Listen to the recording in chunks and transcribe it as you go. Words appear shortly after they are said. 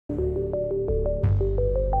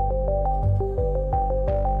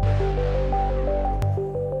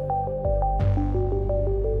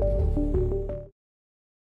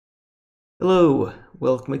Hello,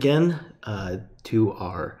 welcome again to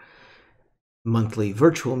our monthly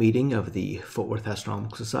virtual meeting of the Fort Worth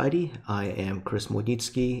Astronomical Society. I am Chris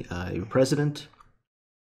Modnitsky, your president,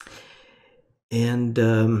 and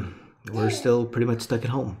we're still pretty much stuck at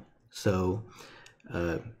home. So,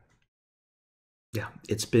 yeah,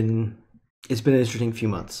 it's been an interesting few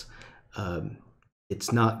months.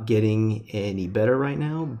 It's not getting any better right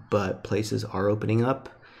now, but places are opening up.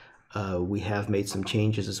 We have made some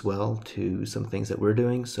changes as well to some things that we're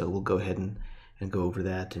doing, so we'll go ahead and go over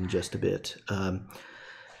that in just a bit.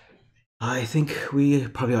 I think we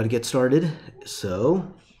probably ought to get started.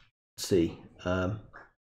 So, let's see. Let's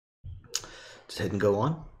head and go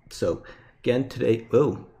on. So, again, today,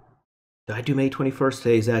 did I do May 21st?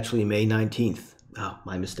 Today is actually May 19th. Oh,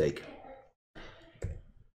 my mistake.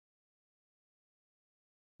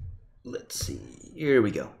 Let's see. Here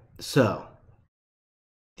we go. So,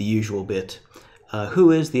 the usual bit. Who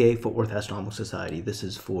is the Fort Worth Astronomical Society? This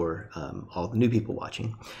is for all the new people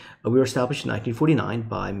watching. We were established in 1949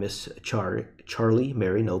 by Miss Charlie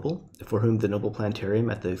Mary Noble, for whom the Noble Planetarium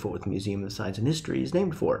at the Fort Worth Museum of Science and History is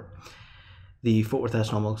named for. The Fort Worth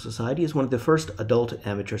Astronomical Society is one of the first adult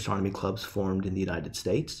amateur astronomy clubs formed in the United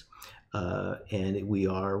States. And we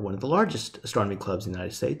are one of the largest astronomy clubs in the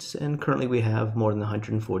United States, and currently we have more than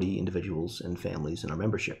 140 individuals and families in our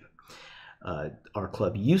membership. Our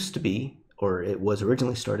club used to be, or it was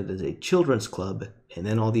originally started as a children's club, and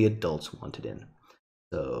then all the adults wanted in.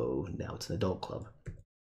 So now it's an adult club,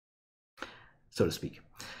 so to speak.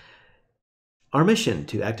 Our mission: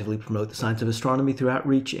 to actively promote the science of astronomy through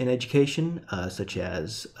outreach and education, such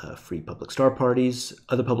as free public star parties,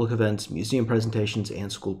 other public events, museum presentations,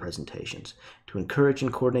 and school presentations; to encourage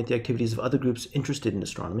and coordinate the activities of other groups interested in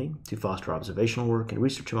astronomy; to foster observational work and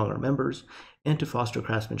research among our members; and to foster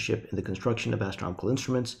craftsmanship in the construction of astronomical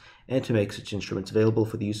instruments, and to make such instruments available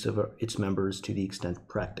for the use of its members to the extent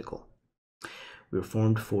practical. We were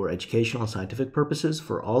formed for educational and scientific purposes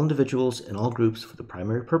for all individuals and all groups, for the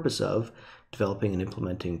primary purpose of developing and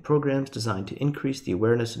implementing programs designed to increase the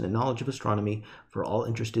awareness and the knowledge of astronomy for all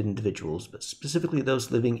interested individuals, but specifically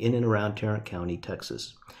those living in and around Tarrant County,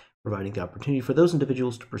 Texas, providing the opportunity for those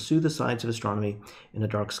individuals to pursue the science of astronomy in a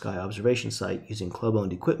dark sky observation site using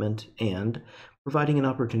club-owned equipment, and providing an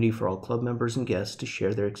opportunity for all club members and guests to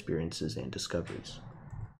share their experiences and discoveries.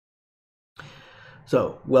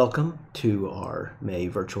 So, welcome to our May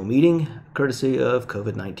virtual meeting, courtesy of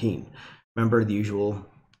COVID-19. Remember the usual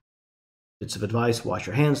bits of advice: wash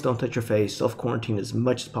your hands, don't touch your face, self-quarantine as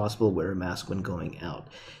much as possible, wear a mask when going out.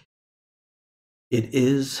 It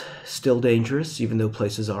is still dangerous, even though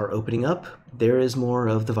places are opening up. There is more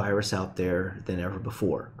of the virus out there than ever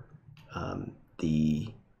before.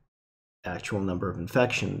 The actual number of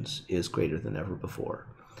infections is greater than ever before.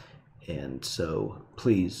 And so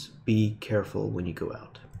please be careful when you go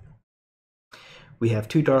out. We have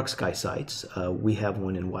two dark sky sites. We have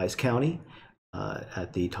one in Wise County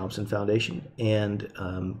at the Thompson Foundation, and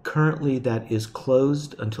currently that is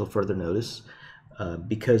closed until further notice.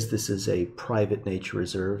 Because this is a private nature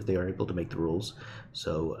reserve, they are able to make the rules.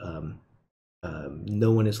 So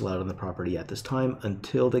no one is allowed on the property at this time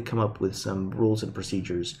until they come up with some rules and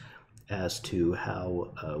procedures as to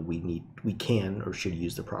how we can or should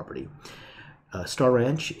use the property. Star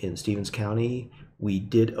Ranch in Stevens County, we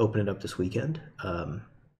did open it up this weekend.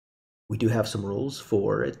 We do have some rules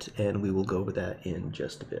for it, and we will go over that in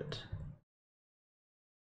just a bit.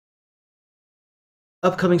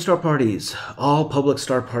 Upcoming star parties. All public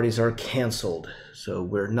star parties are canceled, so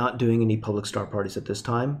we're not doing any public star parties at this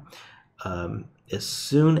time. As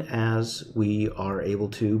soon as we are able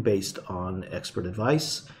to, based on expert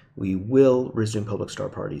advice, we will resume public star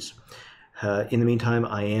parties. In the meantime,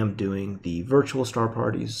 I am doing the virtual star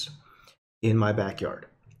parties in my backyard,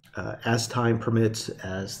 as time permits,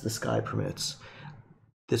 as the sky permits.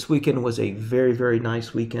 This weekend was a very, very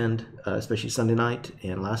nice weekend, especially Sunday night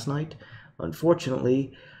and last night.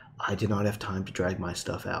 Unfortunately, I did not have time to drag my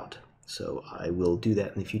stuff out, so I will do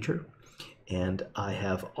that in the future. And I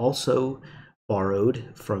have also borrowed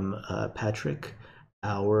from Patrick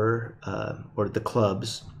or the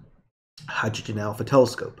club's hydrogen alpha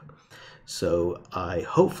telescope. So I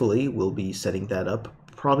hopefully will be setting that up,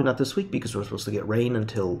 probably not this week because we're supposed to get rain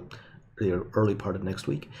until the early part of next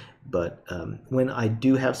week. But when I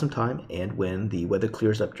do have some time, and when the weather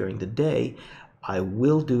clears up during the day, I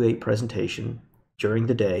will do a presentation during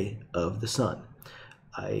the day of the sun.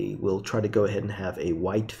 I will try to go ahead and have a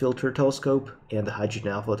white filter telescope and the hydrogen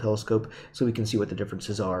alpha telescope so we can see what the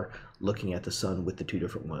differences are looking at the sun with the two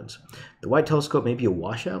different ones. The white telescope may be a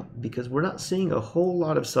washout because we're not seeing a whole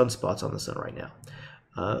lot of sunspots on the sun right now.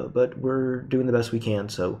 But we're doing the best we can,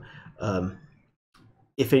 so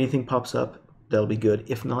If anything pops up, that'll be good.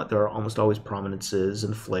 If not, there are almost always prominences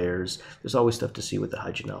and flares. There's always stuff to see with the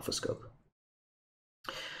hydrogen alpha scope.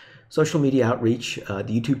 Social media outreach, the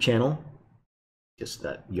YouTube channel, just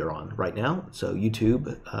that you're on right now. So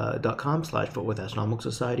youtube.com/Fort Worth Astronomical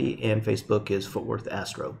Society, and Facebook is Fort Worth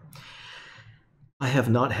Astro. I have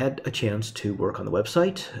not had a chance to work on the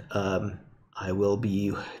website. I will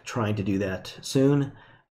be trying to do that soon.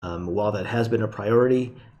 While that has been a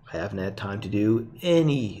priority, I haven't had time to do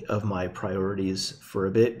any of my priorities for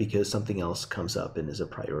a bit because something else comes up and is a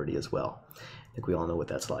priority as well. I think we all know what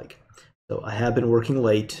that's like. So I have been working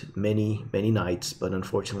late many nights, but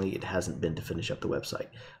unfortunately it hasn't been to finish up the website.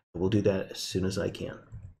 We'll do that as soon as I can.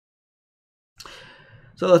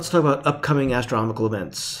 So let's talk about upcoming astronomical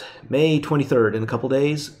events. May 23rd, in a couple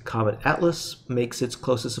days, Comet Atlas makes its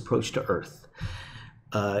closest approach to Earth.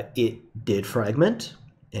 It did fragment,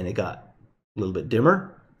 and it got a little bit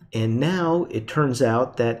dimmer. And now it turns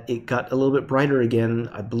out that it got a little bit brighter again,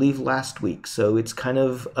 I believe last week. So it's kind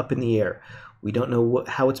of up in the air. We don't know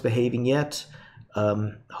how it's behaving yet.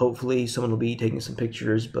 Hopefully someone will be taking some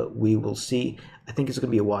pictures, but we will see. I think it's going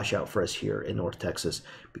to be a washout for us here in North Texas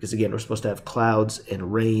because, again, we're supposed to have clouds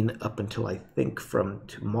and rain up until, I think, from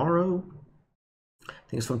tomorrow. I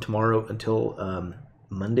think it's from tomorrow until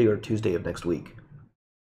Monday or Tuesday of next week.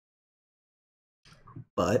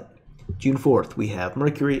 But June 4th, we have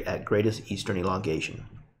Mercury at greatest eastern elongation.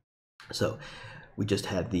 So we just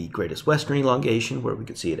had the greatest western elongation where we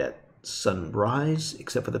could see it at sunrise,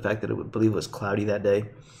 except for the fact that I believe it was cloudy that day.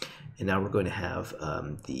 And now we're going to have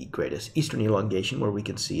the greatest eastern elongation where we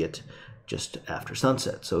can see it just after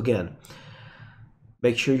sunset. So again,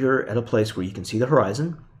 make sure you're at a place where you can see the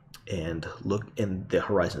horizon and look, and the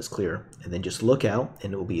horizon is clear, and then just look out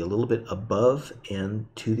and it will be a little bit above and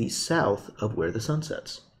to the south of where the sun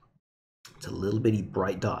sets. It's a little bitty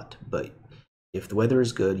bright dot, but if the weather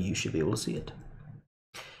is good, you should be able to see it.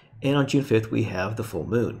 And on June 5th, we have the full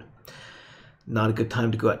moon. Not a good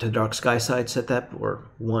time to go out to the dark sky sites at that,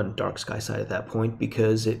 or one dark sky site at that point,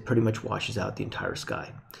 because it pretty much washes out the entire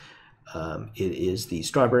sky. It is the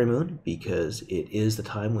strawberry moon because it is the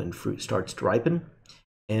time when fruit starts to ripen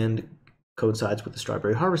and coincides with the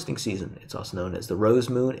strawberry harvesting season. It's also known as the rose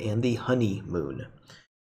moon and the honey moon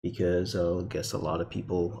because I guess a lot of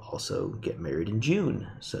people also get married in June,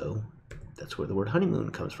 so that's where the word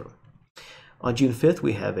honeymoon comes from. On June 5th,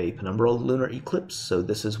 we have a penumbral lunar eclipse. So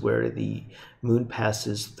this is where the moon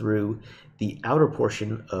passes through the outer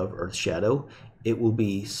portion of Earth's shadow. It will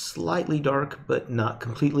be slightly dark, but not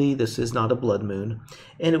completely. This is not a blood moon,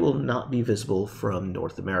 and it will not be visible from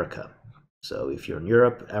North America. So if you're in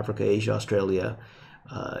Europe, Africa, Asia, Australia,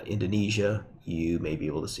 Indonesia, you may be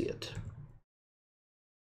able to see it.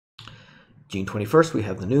 June 21st, we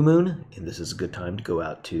have the new moon, and this is a good time to go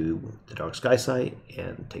out to the dark sky site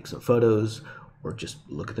and take some photos or just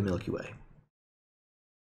look at the Milky Way.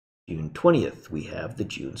 June 20th, we have the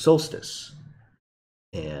June solstice.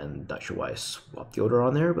 And not sure why I swapped the order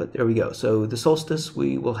on there, but there we go. So the solstice,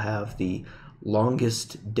 we will have the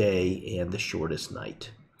longest day and the shortest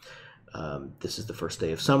night. This is the first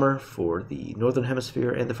day of summer for the northern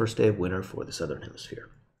hemisphere and the first day of winter for the southern hemisphere.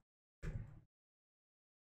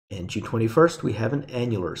 And June 21st, we have an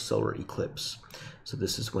annular solar eclipse. So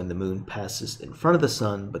this is when the moon passes in front of the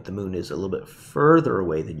sun, but the moon is a little bit further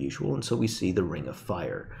away than usual, and so we see the ring of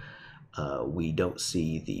fire. We don't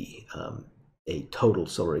see a total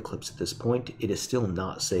solar eclipse at this point. It is still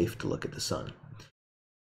not safe to look at the sun.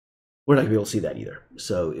 We're not going to be able to see that either.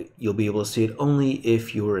 So you'll be able to see it only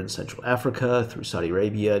if you're in Central Africa, through Saudi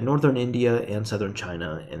Arabia, northern India, and southern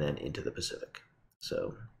China, and then into the Pacific.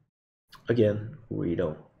 So again, we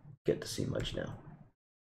don't get to see much now.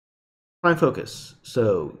 Prime focus.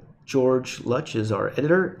 So George Lutch is our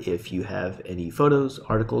editor. If you have any photos,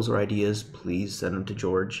 articles, or ideas, please send them to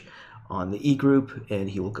George on the e-group,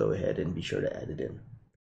 and he will go ahead and be sure to add it in.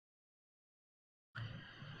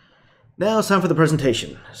 Now it's time for the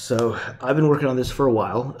presentation. So I've been working on this for a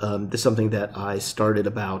while. This is something that I started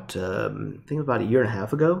about, I think about a year and a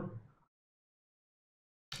half ago.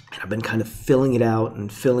 And I've been kind of filling it out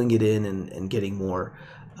and filling it in and getting more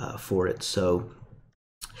for it. So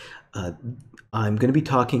I'm going to be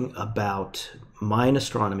talking about Mayan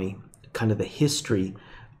astronomy, kind of the history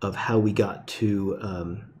of how we got to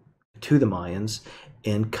the Mayans,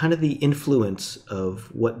 and kind of the influence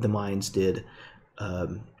of what the Mayans did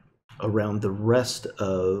around the rest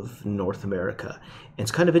of North America. And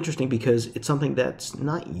it's kind of interesting because it's something that's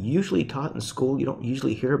not usually taught in school. You don't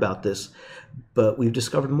usually hear about this, but we've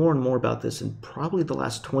discovered more and more about this in probably the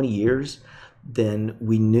last 20 years than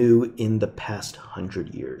we knew in the past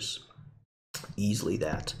 100 years. Easily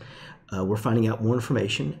that. we're finding out more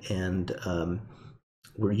information, and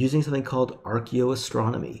we're using something called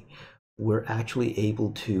archaeoastronomy. We're actually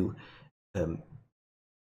able to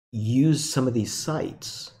use some of these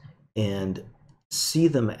sites and see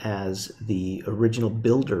them as the original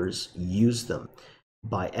builders used them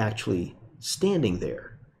by actually standing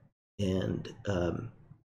there and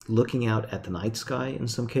looking out at the night sky in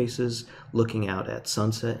some cases, looking out at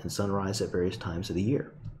sunset and sunrise at various times of the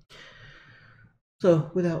year.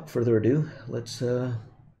 So without further ado, let's go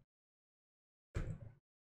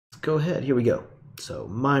ahead. Here we go. So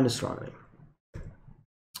mind astronomy.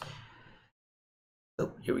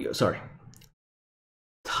 Oh, here we go. Sorry.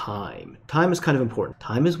 Time. Time is kind of important.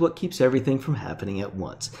 Time is what keeps everything from happening at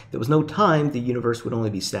once. If there was no time, the universe would only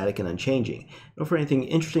be static and unchanging. And for anything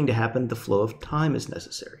interesting to happen, the flow of time is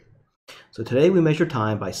necessary. So today we measure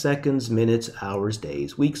time by seconds, minutes, hours,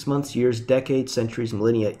 days, weeks, months, years, decades, centuries,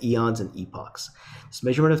 millennia, eons, and epochs. This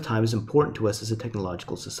measurement of time is important to us as a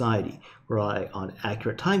technological society. We rely on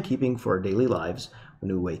accurate timekeeping for our daily lives,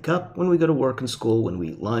 when we wake up, when we go to work and school, when we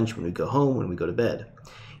eat lunch, when we go home, when we go to bed.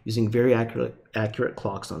 Using very accurate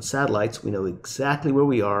clocks on satellites, we know exactly where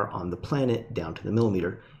we are on the planet down to the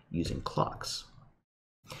millimeter using clocks.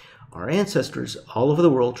 Our ancestors all over the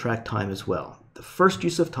world tracked time as well. The first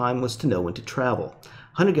use of time was to know when to travel.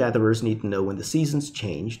 Hunter-gatherers need to know when the seasons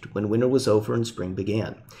changed, when winter was over and spring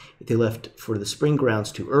began. If they left for the spring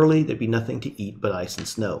grounds too early, there'd be nothing to eat but ice and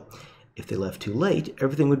snow. If they left too late,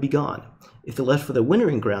 everything would be gone. If they left for the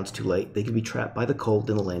wintering grounds too late, they could be trapped by the cold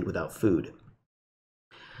in a land without food.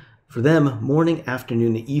 For them, morning,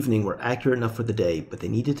 afternoon, and evening were accurate enough for the day, but they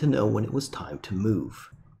needed to know when it was time to move.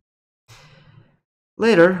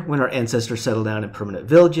 Later, when our ancestors settled down in permanent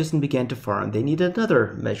villages and began to farm, they needed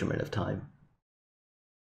another measurement of time.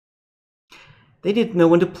 They needed to know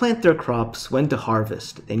when to plant their crops, when to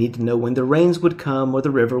harvest. They needed to know when the rains would come or the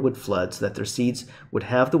river would flood so that their seeds would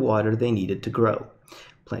have the water they needed to grow.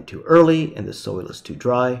 Plant too early and the soil is too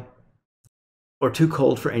dry or too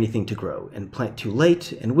cold for anything to grow, and plant too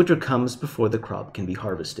late and winter comes before the crop can be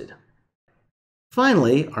harvested.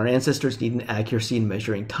 Finally, our ancestors needed an accuracy in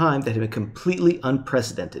measuring time that had been completely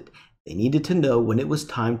unprecedented. They needed to know when it was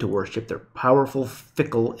time to worship their powerful,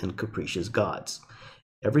 fickle, and capricious gods.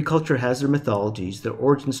 Every culture has their mythologies, their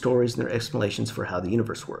origin stories, and their explanations for how the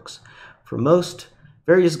universe works. For most,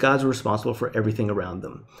 various gods were responsible for everything around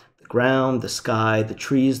them: the ground, the sky, the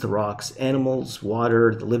trees, the rocks, animals,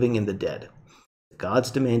 water, the living, and the dead. The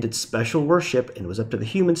gods demanded special worship, and it was up to the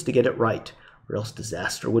humans to get it right, or else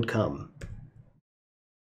disaster would come.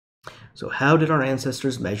 So how did our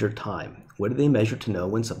ancestors measure time? What did they measure to know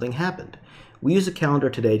when something happened? We use a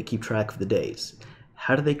calendar today to keep track of the days.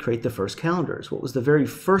 How did they create the first calendars? What was the very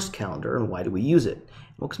first calendar and why do we use it?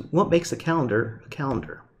 What makes a calendar a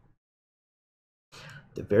calendar?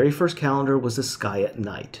 The very first calendar was the sky at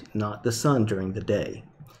night, not the sun during the day.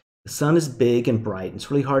 The sun is big and bright, and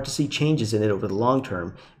it's really hard to see changes in it over the long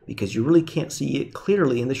term because you really can't see it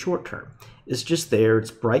clearly in the short term. It's just there,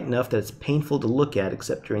 it's bright enough that it's painful to look at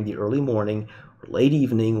except during the early morning or late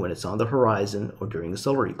evening when it's on the horizon or during the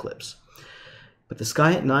solar eclipse. But the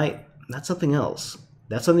sky at night, that's something else.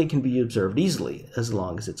 That's something that can be observed easily as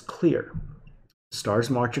long as it's clear. The stars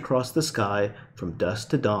march across the sky from dusk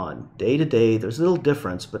to dawn. Day to day, there's a little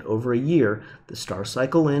difference, but over a year, the stars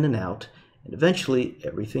cycle in and out, and eventually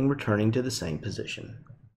everything returning to the same position.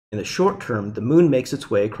 In the short term, the moon makes its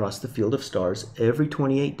way across the field of stars every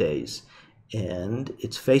 28 days, and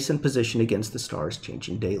its face and position against the stars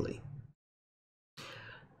changing daily.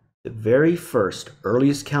 The very first,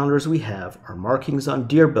 earliest calendars we have are markings on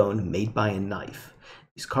deer bone made by a knife.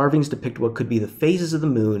 These carvings depict what could be the phases of the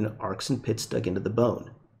moon, arcs and pits dug into the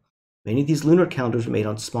bone. Many of these lunar calendars were made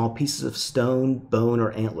on small pieces of stone, bone,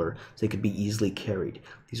 or antler so they could be easily carried.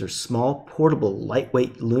 These are small, portable,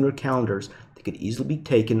 lightweight lunar calendars that could easily be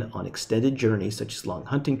taken on extended journeys such as long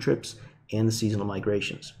hunting trips and the seasonal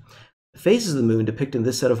migrations. The phases of the moon depicted in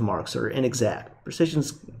this set of marks are inexact. Precision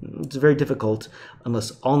is very difficult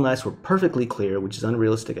unless all nights were perfectly clear, which is an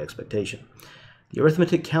unrealistic expectation. The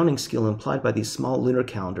arithmetic counting skill implied by these small lunar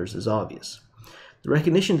calendars is obvious. The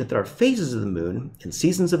recognition that there are phases of the moon and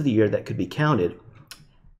seasons of the year that could be counted,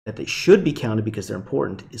 that they should be counted because they're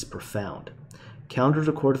important, is profound. Calendars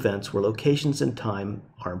record events where locations and time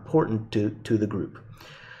are important to the group.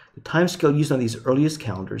 The time scale used on these earliest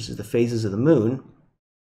calendars is the phases of the moon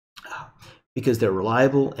because they're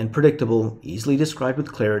reliable and predictable, easily described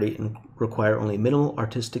with clarity, and require only minimal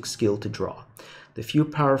artistic skill to draw. The few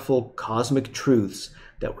powerful cosmic truths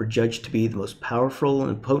that were judged to be the most powerful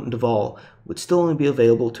and potent of all would still only be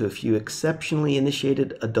available to a few exceptionally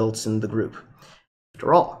initiated adults in the group.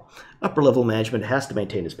 After all, upper-level management has to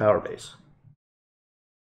maintain its power base.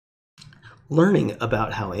 Learning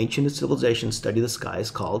about how ancient civilizations study the sky is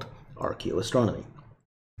called archaeoastronomy.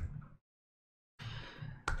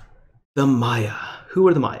 The Maya. Who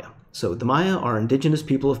are the Maya? So the Maya are indigenous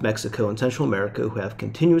people of Mexico and Central America who have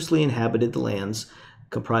continuously inhabited the lands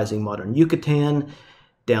comprising modern Yucatan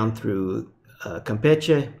down through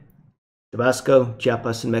Campeche, Tabasco,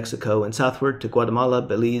 Chiapas in Mexico, and southward to Guatemala,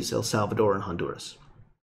 Belize, El Salvador, and Honduras.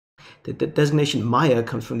 The designation Maya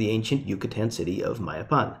comes from the ancient Yucatan city of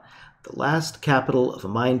Mayapan, the last capital of a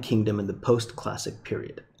Mayan kingdom in the post-classic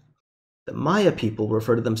period. The Maya people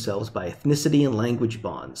refer to themselves by ethnicity and language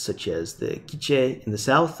bonds, such as the Quiche in the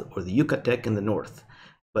south or the Yucatec in the north,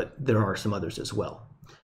 but there are some others as well.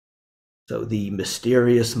 So the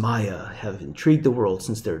mysterious Maya have intrigued the world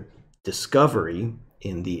since their discovery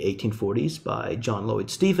in the 1840s by John Lloyd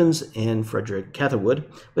Stephens and Frederick Catherwood,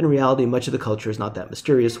 but in reality, much of the culture is not that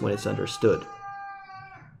mysterious when it's understood.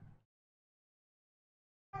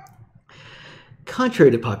 Contrary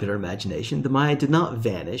to popular imagination, the Maya did not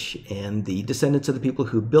vanish, and the descendants of the people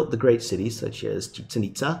who built the great cities, such as Chichen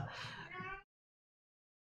Itza,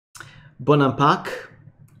 Bonampak,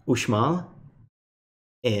 Uxmal,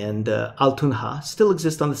 and Altunja, still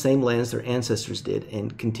exist on the same lands their ancestors did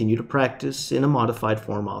and continue to practice, in a modified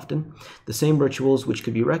form often, the same rituals which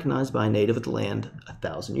could be recognized by a native of the land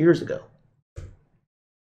 1,000 years ago.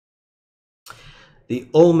 The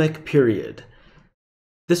Olmec period.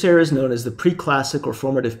 This era is known as the pre-classic or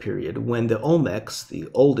formative period, when the Olmecs, the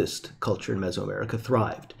oldest culture in Mesoamerica,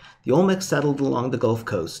 thrived. The Olmecs settled along the Gulf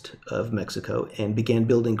Coast of Mexico and began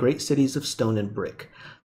building great cities of stone and brick.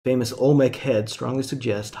 Famous Olmec heads strongly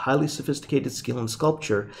suggest highly sophisticated skill in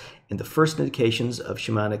sculpture, and the first indications of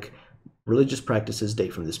shamanic religious practices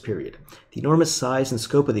date from this period. The enormous size and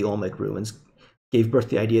scope of the Olmec ruins gave birth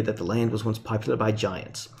to the idea that the land was once populated by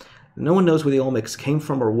giants. No one knows where the Olmecs came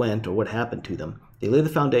from or went or what happened to them. They lay the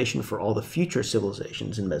foundation for all the future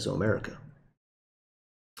civilizations in Mesoamerica.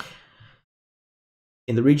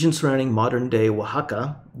 In the region surrounding modern-day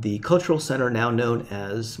Oaxaca, the cultural center now known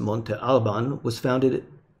as Monte Alban was founded,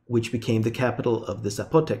 which became the capital of the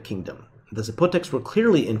Zapotec kingdom. The Zapotecs were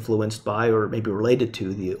clearly influenced by, or maybe related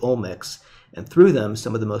to, the Olmecs, and through them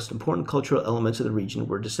some of the most important cultural elements of the region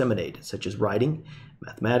were disseminated, such as writing,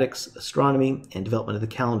 mathematics, astronomy, and development of the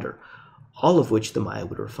calendar, all of which the Maya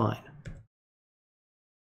would refine.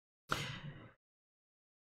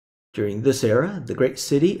 During this era, the great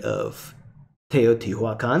city of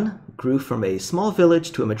Teotihuacan grew from a small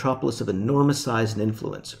village to a metropolis of enormous size and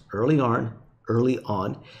influence. Early on,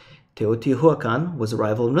 Teotihuacan was the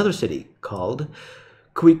rival of another city called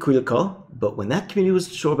Cuicuilco, but when that community was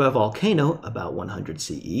destroyed by a volcano about 100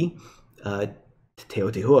 CE,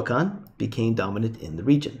 Teotihuacan became dominant in the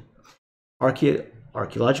region.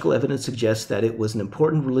 Archaeological evidence suggests that it was an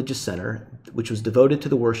important religious center which was devoted to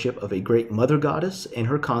the worship of a great mother goddess and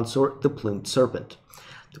her consort, the plumed serpent.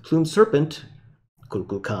 The plumed serpent,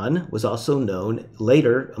 Culculcan, was also known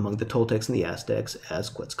later among the Toltecs and the Aztecs as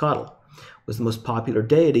Quetzalcoatl, was the most popular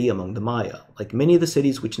deity among the Maya. Like many of the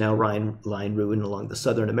cities which now line ruin along the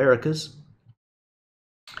southern Americas,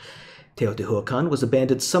 Teotihuacan was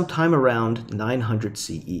abandoned sometime around 900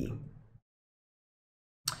 CE.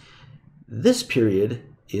 This period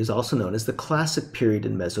is also known as the classic period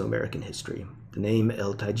in Mesoamerican history. The name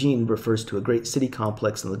El Tajin refers to a great city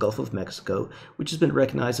complex in the Gulf of Mexico, which has been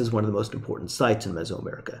recognized as one of the most important sites in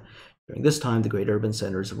Mesoamerica. During this time, the great urban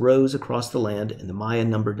centers rose across the land, and the Maya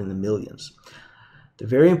numbered in the millions. The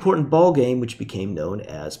very important ball game, which became known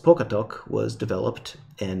as Pocatoc, was developed,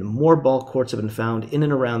 and more ball courts have been found in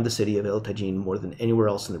and around the city of El Tajin more than anywhere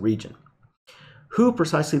else in the region. Who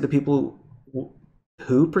precisely the people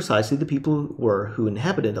were who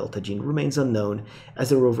inhabited El Tajin remains unknown, as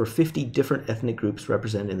there were over 50 different ethnic groups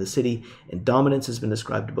represented in the city, and dominance has been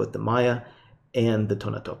ascribed to both the Maya and the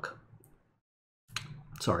Totonac.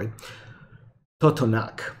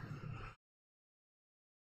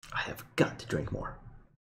 I have got to drink more.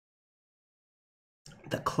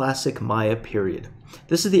 The classic Maya period.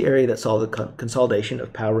 This is the area that saw the consolidation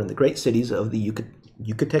of power in the great cities of the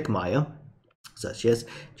Yucatec Maya, such as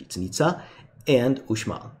Chichen Itza and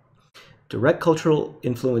Uxmal. Direct cultural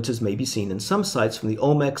influences may be seen in some sites from the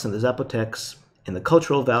Olmecs and the Zapotecs and the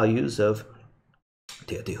cultural values of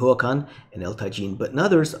Teotihuacan and El Tajin, but in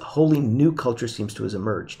others, a wholly new culture seems to have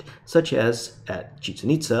emerged, such as at Chichen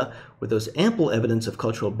Itza, where there's ample evidence of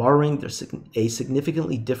cultural borrowing. There's a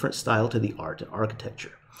significantly different style to the art and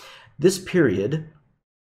architecture. This period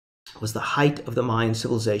was the height of the Mayan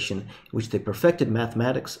civilization, in which they perfected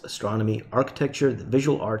mathematics, astronomy, architecture, the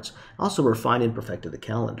visual arts, also refined and perfected the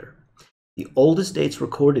calendar. The oldest dates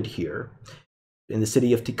recorded here in the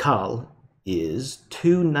city of Tikal is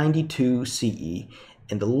 292 CE,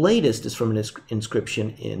 and the latest is from an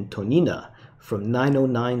inscription in Tonina from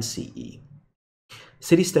 909 CE.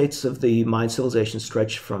 City-states of the Mayan civilization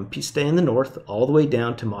stretch from Piste in the north all the way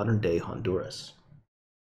down to modern-day Honduras.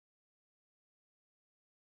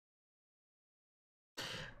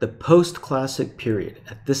 The post-classic period.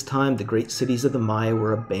 At this time, the great cities of the Maya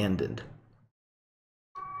were abandoned.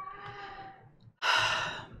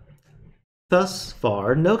 Thus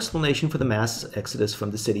far, no explanation for the mass exodus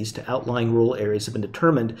from the cities to outlying rural areas have been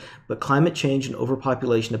determined, but climate change and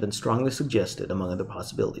overpopulation have been strongly suggested, among other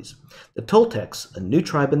possibilities. The Toltecs, a new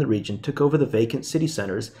tribe in the region, took over the vacant city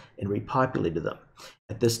centers and repopulated them.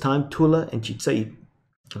 At this time, Tula and Chichen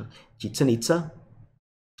Itza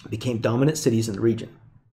became dominant cities in the region.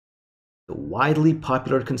 The widely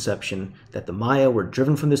popular conception that the Maya were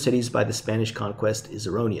driven from the cities by the Spanish conquest is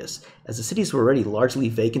erroneous, as the cities were already largely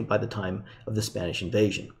vacant by the time of the Spanish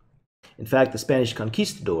invasion. In fact, the Spanish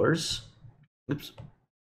conquistadors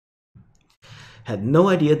had no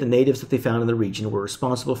idea the natives that they found in the region were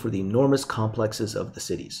responsible for the enormous complexes of the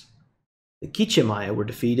cities. The Quiche Maya were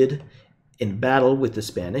defeated in battle with the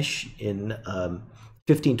Spanish in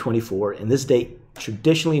 1524, and this date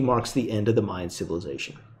traditionally marks the end of the Mayan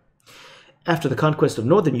civilization. After the conquest of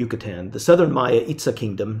northern Yucatan, the southern Maya Itza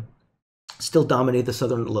kingdom still dominated the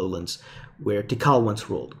southern lowlands, where Tikal once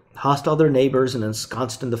ruled. Hostile to their neighbors and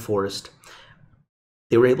ensconced in the forest,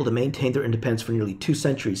 they were able to maintain their independence for nearly 2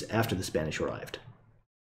 centuries after the Spanish arrived.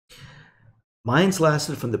 Mayans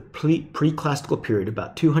lasted from the pre-classical period,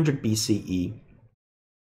 about 200 BCE,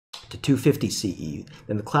 to 250 CE,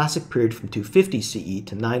 then the classic period from 250 CE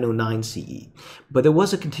to 909 CE. But there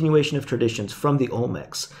was a continuation of traditions from the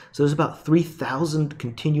Olmecs, so there's about 3,000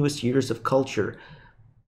 continuous years of culture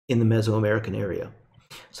in the Mesoamerican area.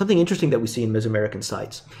 Something interesting that we see in Mesoamerican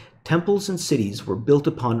sites, temples and cities were built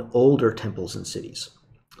upon older temples and cities.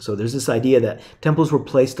 So there's this idea that temples were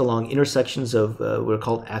placed along intersections of what are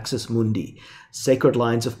called axis mundi, sacred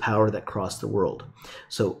lines of power that cross the world.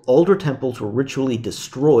 So older temples were ritually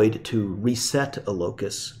destroyed to reset a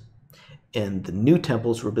locus, and the new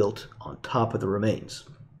temples were built on top of the remains.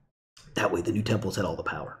 That way the new temples had all the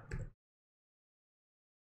power.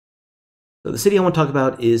 So the city I want to talk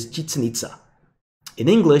about is Chichen Itza. In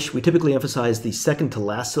English, we typically emphasize the second to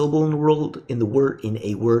last syllable in a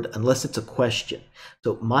word unless it's a question.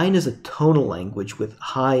 So Mayan is a tonal language with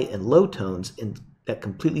high and low tones that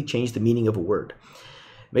completely change the meaning of a word.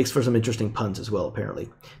 It makes for some interesting puns as well, apparently.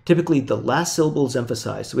 Typically, the last syllable is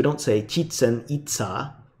emphasized, so we don't say Chichen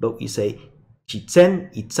Itza, but we say Chichen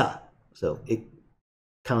Itza. So it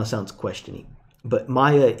kind of sounds questioning. But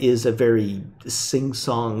Maya is a very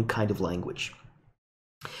sing-song kind of language.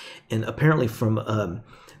 And apparently from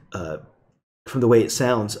the way it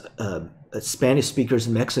sounds, Spanish speakers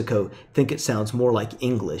in Mexico think it sounds more like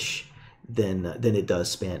English than it does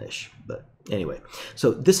Spanish. But anyway,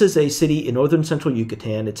 so this is a city in northern central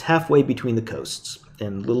Yucatan. It's halfway between the coasts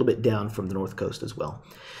and a little bit down from the north coast as well.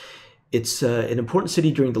 It's an important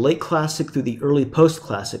city during the late Classic through the early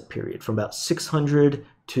post-Classic period, from about 600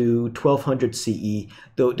 to 1200 CE,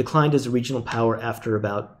 though it declined as a regional power after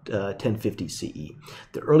about 1050 CE.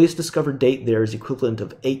 The earliest discovered date there is equivalent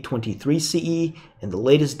of 823 CE, and the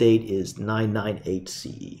latest date is 998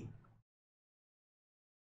 CE.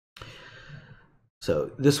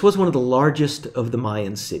 So this was one of the largest of the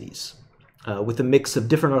Mayan cities. With a mix of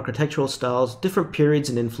different architectural styles, different periods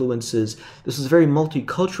and influences. This is a very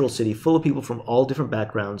multicultural city full of people from all different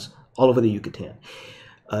backgrounds all over the Yucatan.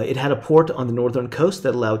 It had a port on the northern coast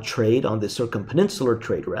that allowed trade on the circumpeninsular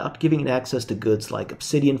trade route, giving it access to goods like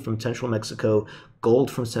obsidian from central Mexico, gold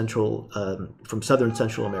from southern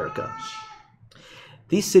Central America.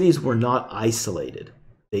 These cities were not isolated.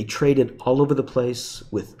 They traded all over the place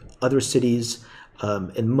with other cities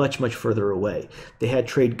and much, much further away. They had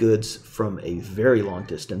trade goods from a very long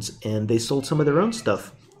distance, and they sold some of their own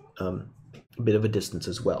stuff a bit of a distance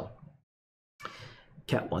as well.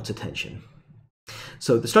 Cat wants attention.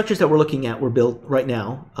 So the structures that we're looking at were built right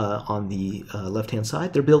now on the left-hand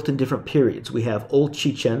side. They're built in different periods. We have Old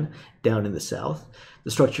Chichen down in the south.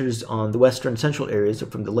 The structures on the western central areas are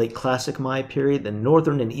from the late Classic Maya period, and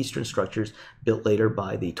northern and eastern structures built later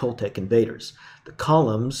by the Toltec invaders. The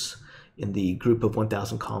columns in the group of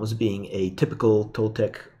 1,000 columns being a typical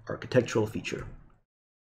Toltec architectural feature.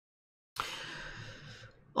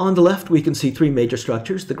 On the left, we can see 3 major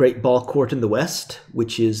structures. The Great Ball Court in the west,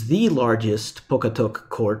 which is the largest Pocatoc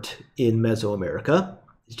court in Mesoamerica.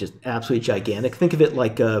 It's just absolutely gigantic. Think of it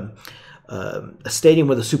like a stadium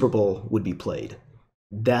where the Super Bowl would be played.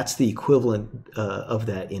 That's the equivalent of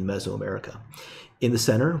that in Mesoamerica. In the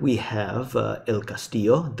center, we have El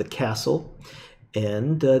Castillo, the castle,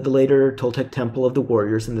 and the later Toltec Temple of the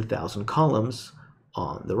Warriors in the Thousand Columns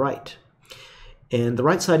on the right. And the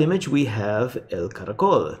right side image, we have El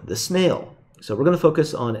Caracol, the snail. So we're going to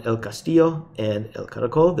focus on El Castillo and El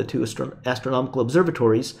Caracol, the two astronomical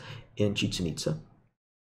observatories in Chichen Itza.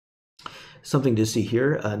 Something to see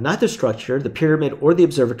here, neither structure, the pyramid or the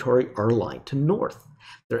observatory, are aligned to north.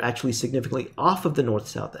 They're actually significantly off of the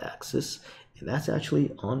north-south axis, and that's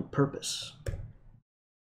actually on purpose.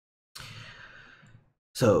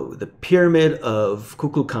 So the pyramid of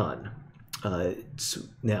Kukulkan.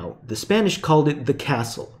 Now, the Spanish called it the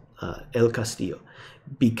castle, El Castillo,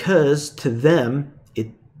 because to them,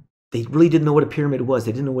 they really didn't know what a pyramid was.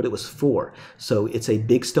 They didn't know what it was for. So it's a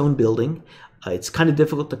big stone building. It's kind of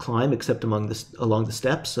difficult to climb except along the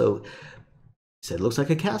steps. So they said it looks like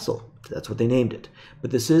a castle. That's what they named it.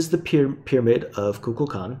 But this is the pyramid of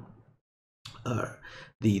Kukulkan,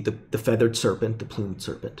 the feathered serpent, the plumed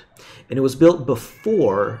serpent. And it was built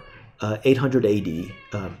before 800 AD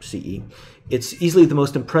CE. It's easily the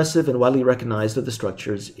most impressive and widely recognized of the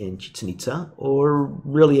structures in Chichen Itza, or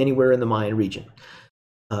really anywhere in the Mayan region.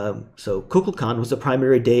 So Kukulkan was the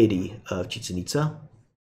primary deity of Chichen Itza,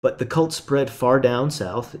 but the cult spread far down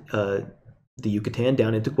south, the Yucatan,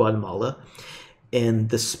 down into Guatemala, and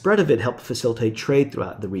the spread of it helped facilitate trade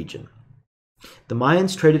throughout the region. The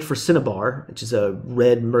Mayans traded for cinnabar, which is a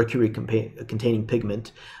red mercury-containing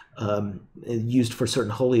pigment used for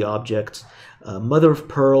certain holy objects, mother of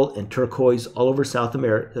pearl and turquoise all over South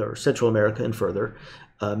America or Central America and further,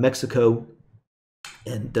 Mexico,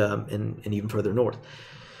 and even further north.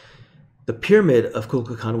 The pyramid of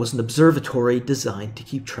Kukulkan was an observatory designed to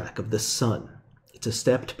keep track of the sun. It's a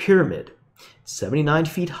stepped pyramid, 79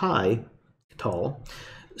 feet tall,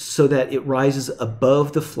 so that it rises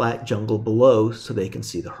above the flat jungle below so they can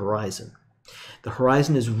see the horizon. The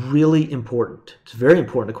horizon is really important. It's very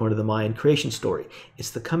important according to the Mayan creation story.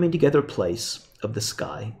 It's the coming together place of the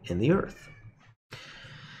sky and the earth.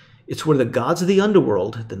 It's where the gods of the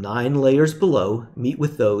underworld, the 9 layers below, meet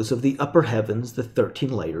with those of the upper heavens, the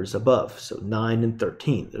 13 layers above. So 9 and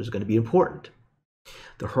 13, those are going to be important.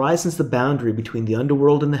 The horizon is the boundary between the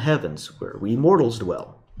underworld and the heavens, where we mortals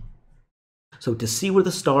dwell. So to see where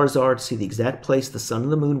the stars are, to see the exact place the sun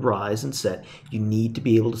and the moon rise and set, you need to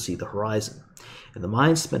be able to see the horizon. And the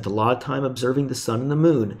Mayans spent a lot of time observing the sun and the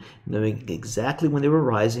moon, knowing exactly when they were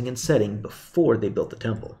rising and setting before they built the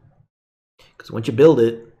temple. Because once you build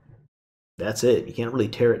it, that's it. You can't really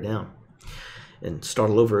tear it down and start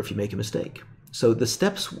all over if you make a mistake. So the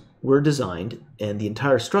steps were designed and the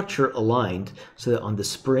entire structure aligned so that on the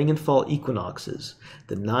spring and fall equinoxes,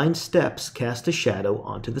 the 9 steps cast a shadow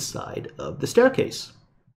onto the side of the staircase.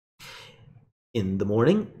 In the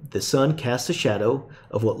morning, the sun casts a shadow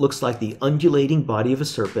of what looks like the undulating body of a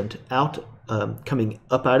serpent coming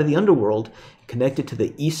up out of the underworld, connected to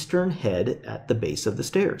the eastern head at the base of the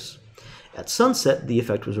stairs. At sunset, the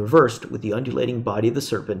effect was reversed, with the undulating body of the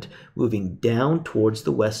serpent moving down towards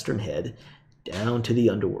the western head, down to the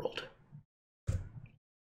underworld.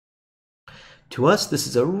 To us, this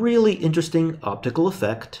is a really interesting optical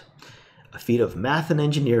effect, a feat of math and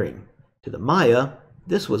engineering. To the Maya,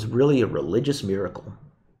 this was really a religious miracle.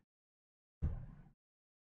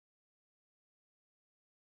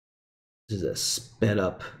 This is a sped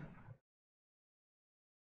up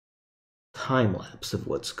time lapse of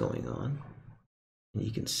what's going on. And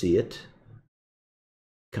you can see it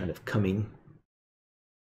kind of coming.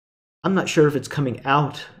 I'm not sure if it's coming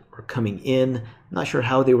out or coming in. I'm not sure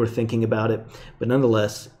how they were thinking about it, but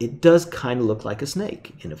nonetheless, it does kind of look like a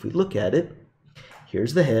snake. And if we look at it,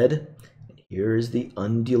 here's the head, and here's the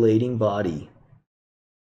undulating body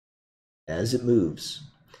as it moves.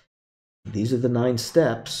 These are the 9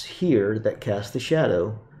 steps here that cast the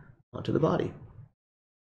shadow onto the body.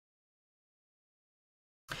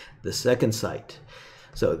 The second site.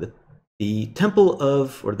 So the temple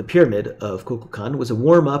of, or the pyramid of Kukulkan was a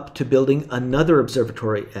warm-up to building another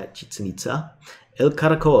observatory at Chichen Itza, El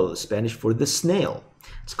Caracol, Spanish for the snail.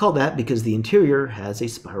 It's called that because the interior has a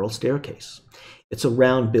spiral staircase. It's a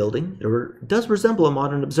round building. It does resemble a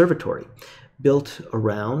modern observatory, built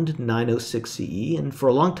around 906 CE, and for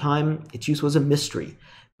a long time its use was a mystery.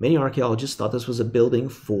 Many archaeologists thought this was a building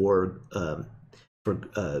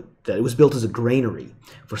that it was built as a granary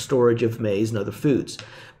for storage of maize and other foods.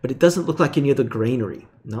 But it doesn't look like any other granary,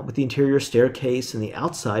 not with the interior staircase and the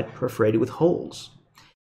outside perforated with holes.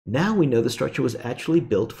 Now we know the structure was actually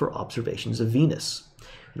built for observations of Venus.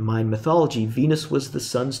 In Mayan mythology, Venus was the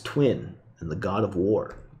sun's twin and the god of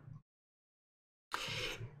war.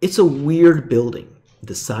 It's a weird building.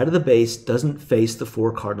 The side of the base doesn't face the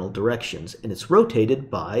 4 cardinal directions, and it's rotated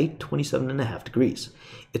by 27.5 degrees.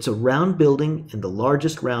 It's a round building and the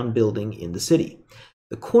largest round building in the city.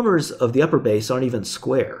 The corners of the upper base aren't even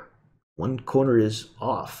square. One corner is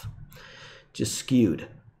off, just skewed.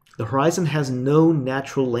 The horizon has no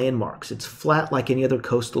natural landmarks. It's flat like any other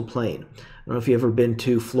coastal plain. I don't know if you've ever been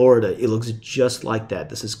to Florida. It looks just like that.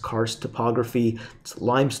 This is karst topography. It's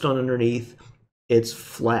limestone underneath. It's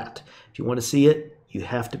flat. If you want to see it, you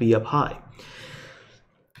have to be up high.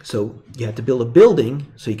 So you have to build a building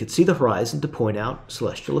so you could see the horizon to point out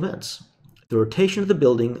celestial events. The rotation of the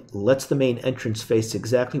building lets the main entrance face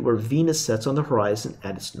exactly where Venus sets on the horizon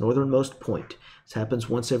at its northernmost point. This happens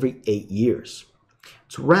once every 8 years.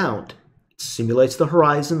 It's round. It simulates the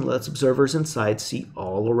horizon, lets observers inside see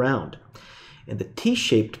all around. And the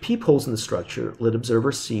T-shaped peepholes in the structure let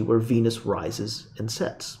observers see where Venus rises and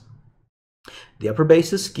sets. The upper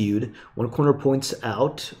base is skewed. One corner points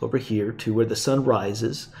out over here to where the sun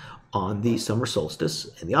rises on the summer solstice,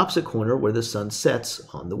 and the opposite corner where the sun sets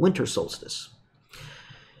on the winter solstice.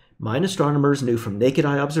 Mayan astronomers knew from naked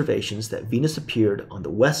eye observations that Venus appeared on the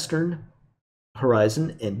western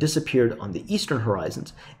horizon and disappeared on the eastern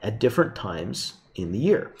horizons at different times in the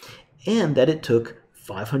year, and that it took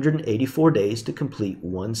 584 days to complete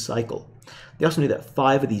one cycle. They also knew that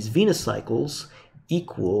 5 of these Venus cycles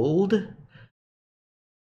equaled,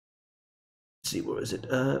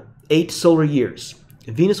 8 solar years.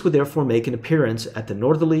 Venus would therefore make an appearance at the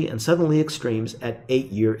northerly and southerly extremes at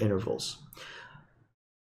 8-year intervals.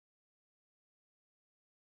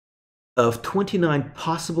 Of 29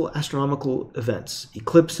 possible astronomical events,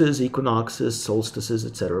 eclipses, equinoxes, solstices,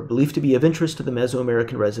 etc., believed to be of interest to the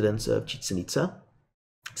Mesoamerican residents of Chichen Itza,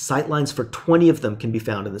 sightlines for 20 of them can be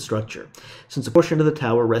found in the structure. Since a portion of the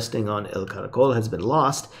tower resting on El Caracol has been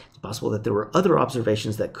lost, it's possible that there were other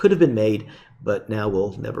observations that could have been made, but now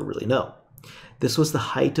we'll never really know. This was the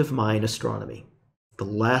height of Mayan astronomy, the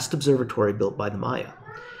last observatory built by the Maya.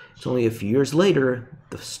 It's only a few years later,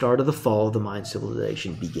 the start of the fall of the Mayan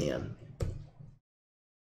civilization began.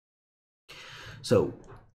 So,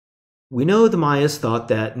 we know the Mayas thought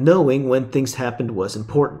that knowing when things happened was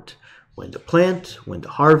important. When to plant, when to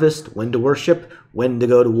harvest, when to worship, when to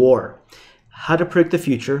go to war. How to predict the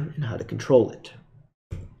future and how to control it.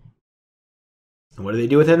 And what do they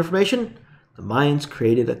do with that information? The Mayans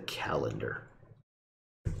created a calendar.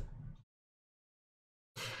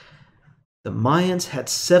 The Mayans had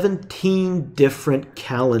 17 different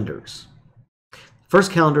calendars.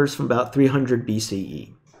 First calendar is from about 300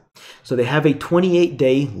 BCE. So they have a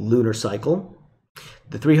 28-day lunar cycle,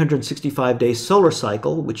 the 365-day solar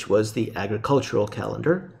cycle, which was the agricultural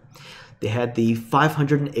calendar. They had the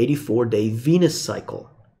 584-day Venus cycle.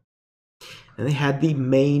 And they had the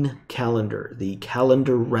main calendar, the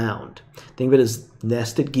calendar round. Think of it as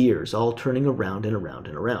nested gears, all turning around and around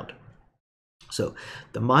and around. So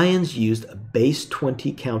the Mayans used a base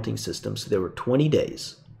 20 counting system, so there were 20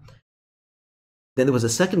 days. Then there was a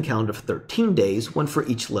second calendar of 13 days, one for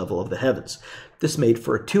each level of the heavens. This made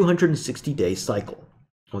for a 260-day cycle.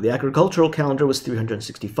 Well, the agricultural calendar was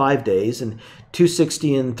 365 days, and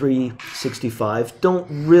 260 and 365 don't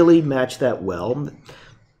really match that well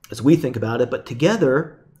as we think about it, but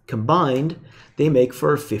together, combined, they make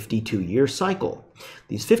for a 52-year cycle.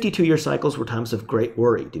 These 52-year cycles were times of great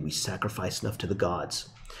worry. Did we sacrifice enough to the gods?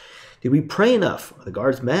 Did we pray enough? Are the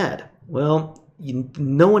gods mad? Well,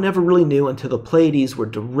 no one ever really knew until the Pleiades were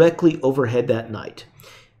directly overhead that night.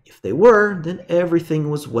 If they were, then everything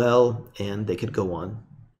was well, and they could go on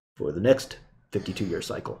for the next 52-year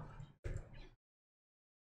cycle.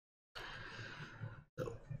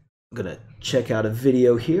 So, I'm going to check out a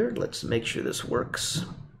video here. Let's make sure this works.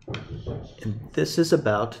 And this is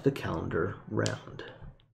about the calendar round.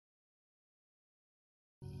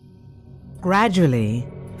 Gradually,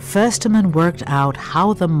 Firstman worked out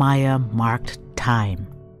how the Maya marked time,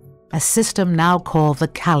 a system now called the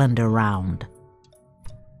calendar round.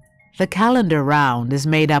 The calendar round is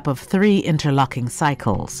made up of 3 interlocking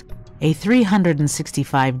cycles, a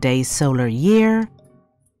 365-day solar year,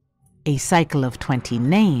 a cycle of 20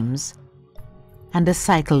 names, and a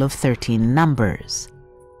cycle of 13 numbers.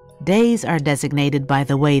 Days are designated by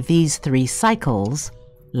the way these 3 cycles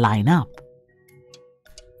line up.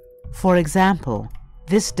 For example,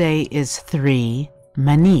 this day is 3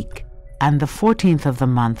 Manik, and the 14th of the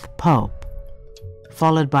month Pope,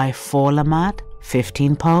 followed by 4 Lamat,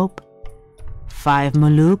 15 Pope, 5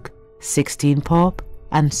 Muluk, 16 Pope,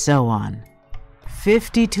 and so on.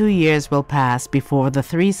 52 years will pass before the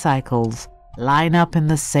 3 cycles line up in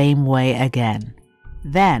the same way again.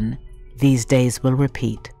 Then, these days will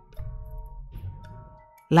repeat.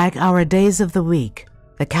 Like our days of the week,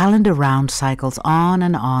 The calendar round cycles on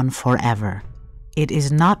and on forever. It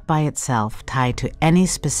is not by itself tied to any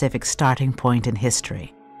specific starting point in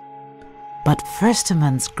history. But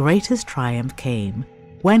Firsteman's greatest triumph came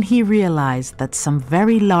when he realized that some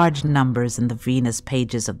very large numbers in the Venus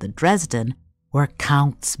pages of the Dresden were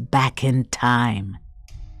counts back in time.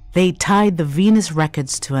 They tied the Venus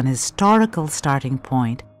records to an historical starting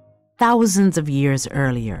point thousands of years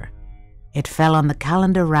earlier. It fell on the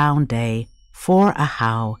calendar round day 4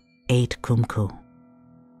 Ahau 8 Kumku.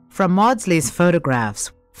 From Maudsley's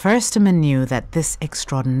photographs, Firsteman knew that this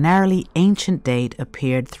extraordinarily ancient date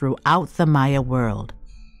appeared throughout the Maya world,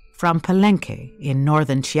 from Palenque in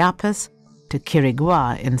northern Chiapas to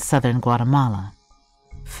Quirigua in southern Guatemala.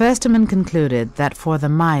 Firsteman concluded that for the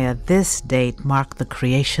Maya, this date marked the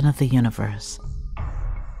creation of the universe.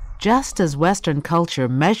 Just as Western culture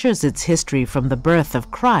measures its history from the birth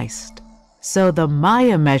of Christ, so the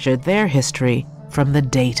Maya measured their history from the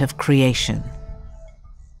date of creation.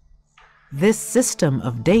 This system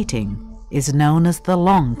of dating is known as the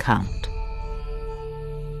long count.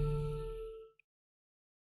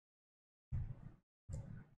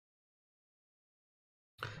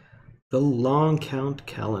 The long count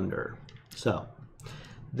calendar. So,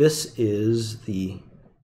 this is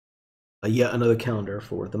yet another calendar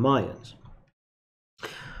for the Mayans.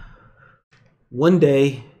 One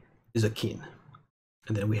day is a kin,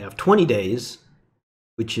 and then we have 20 days,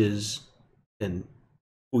 which is an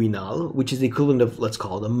uinal, which is the equivalent of, let's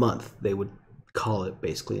call it a month. They would call it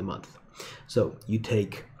basically a month. So you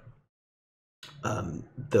take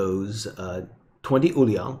those 20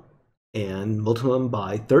 ulial and multiply them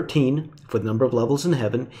by 13 for the number of levels in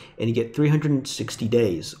heaven, and you get 360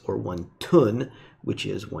 days, or 1 tun, which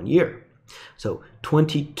is 1 year. So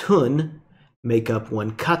 20 tun make up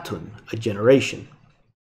 1 katun, a generation.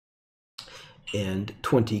 And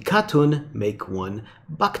 20 katun make 1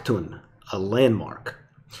 baktun, a landmark.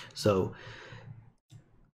 So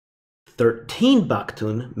 13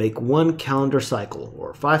 baktun make 1 calendar cycle,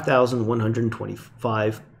 or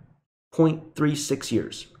 5,125.36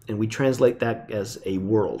 years. And we translate that as a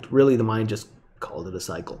world. Really, the mind just called it a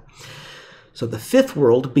cycle. So the fifth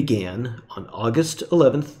world began on August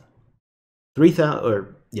 11th,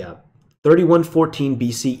 3114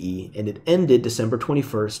 BCE, and it ended December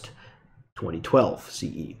 21st, 2012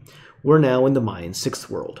 CE. We're now in the Mayan sixth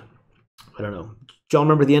world. I don't know. Do y'all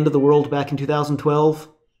remember the end of the world back in 2012?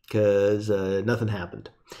 Because nothing happened.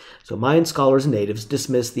 So Mayan scholars and natives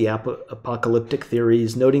dismissed the apocalyptic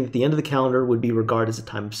theories, noting that the end of the calendar would be regarded as a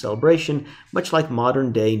time of celebration, much like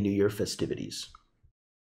modern-day New Year festivities.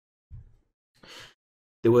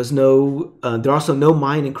 There was no. There are also no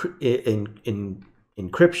Mayan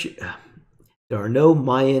encryption. There are no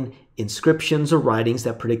Mayan inscriptions or writings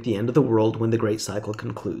that predict the end of the world when the Great Cycle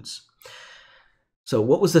concludes. So,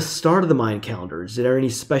 what was the start of the Mayan calendar? Is there any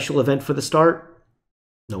special event for the start?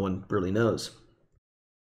 No one really knows.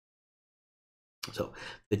 So,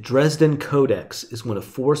 the Dresden Codex is one of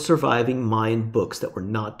 4 surviving Mayan books that were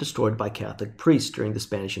not destroyed by Catholic priests during the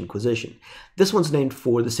Spanish Inquisition. This one's named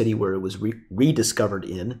for the city where it was rediscovered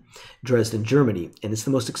in, Dresden, Germany, and it's the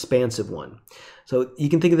most expansive one. So you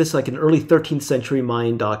can think of this like an early 13th century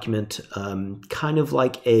Mayan document, kind of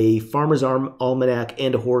like a farmer's almanac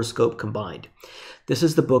and a horoscope combined. This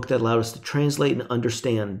is the book that allowed us to translate and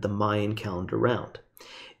understand the Mayan calendar round.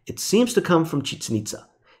 It seems to come from Chichen Itza,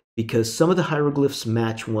 because some of the hieroglyphs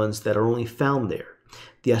match ones that are only found there.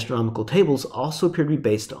 The astronomical tables also appear to be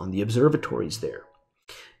based on the observatories there.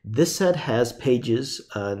 This set has pages,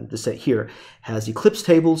 the set here has eclipse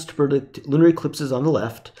tables to predict lunar eclipses on the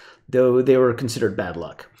left, though they were considered bad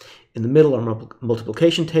luck. In the middle are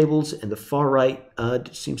multiplication tables, and the far right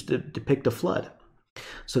seems to depict a flood.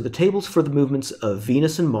 So the tables for the movements of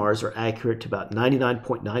Venus and Mars are accurate to about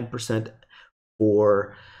 99.9%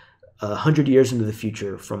 for 100 years into the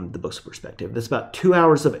future from the book's perspective. That's about 2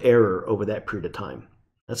 hours of error over that period of time.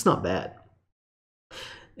 That's not bad.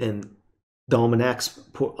 And the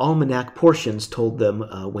almanac portions told them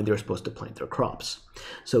when they were supposed to plant their crops.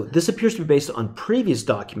 So this appears to be based on previous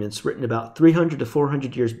documents written about 300 to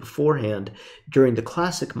 400 years beforehand during the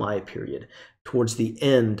classic Maya period, towards the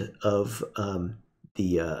end of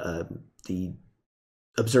the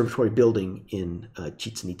observatory building in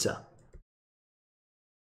Chichen Itza.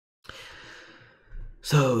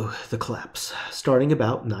 So, the collapse. Starting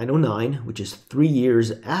about 909, which is 3 years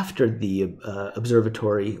after the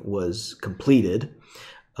observatory was completed,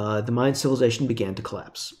 the Mayan civilization began to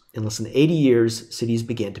collapse. In less than 80 years, cities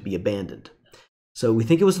began to be abandoned. So we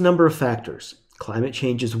think it was a number of factors. Climate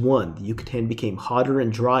change is one. The Yucatan became hotter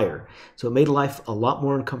and drier, so it made life a lot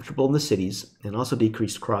more uncomfortable in the cities and also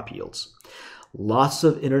decreased crop yields. Lots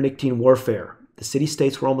of internecine warfare. The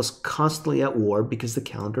city-states were almost constantly at war because the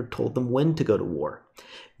calendar told them when to go to war.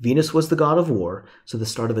 Venus was the god of war, so the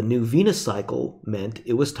start of a new Venus cycle meant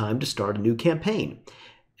it was time to start a new campaign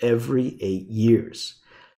every 8 years.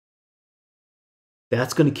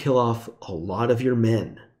 That's going to kill off a lot of your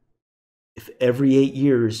men. If every 8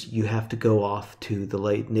 years you have to go off to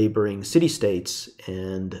the neighboring city-states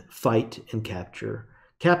and fight and capture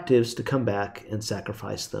captives to come back and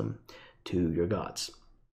sacrifice them to your gods.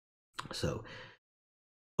 So,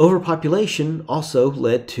 overpopulation also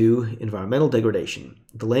led to environmental degradation.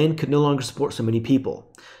 The land could no longer support so many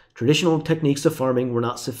people. Traditional techniques of farming were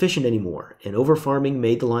not sufficient anymore, and overfarming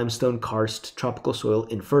made the limestone karst tropical soil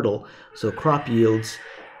infertile, so crop yields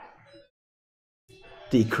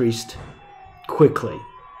decreased quickly.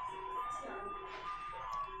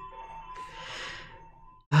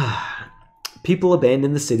 People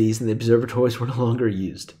abandoned the cities and the observatories were no longer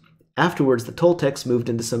used. Afterwards, the Toltecs moved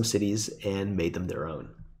into some cities and made them their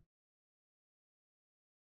own.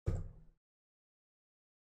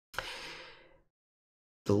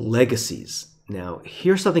 The legacies. Now,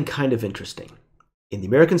 here's something kind of interesting. In the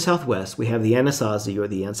American Southwest, we have the Anasazi, or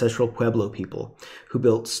the ancestral Pueblo people, who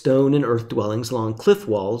built stone and earth dwellings along cliff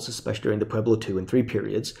walls, especially during the Pueblo II and III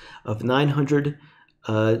periods, of 900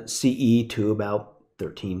 CE to about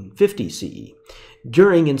 1350 CE,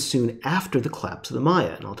 during and soon after the collapse of the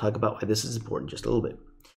Maya. And I'll talk about why this is important in just a little bit.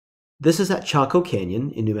 This is at Chaco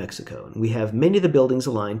Canyon in New Mexico, and we have many of the buildings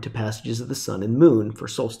aligned to passages of the sun and moon for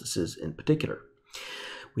solstices in particular.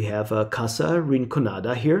 We have a Casa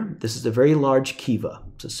Rinconada here. This is a very large kiva.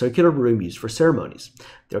 It's a circular room used for ceremonies.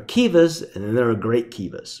 There are kivas, and then there are great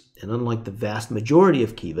kivas. And unlike the vast majority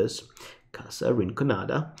of kivas, Casa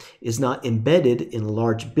Rinconada is not embedded in a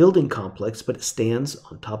large building complex, but it stands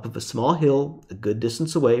on top of a small hill a good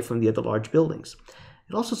distance away from the other large buildings.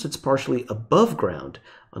 It also sits partially above ground,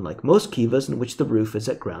 unlike most kivas in which the roof is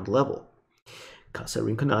at ground level. Casa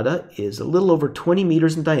Rinconada is a little over 20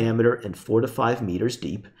 meters in diameter and 4 to 5 meters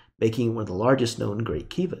deep, making it one of the largest known great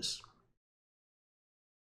kivas.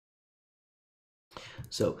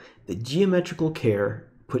 So, the geometrical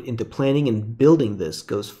care put into planning and building this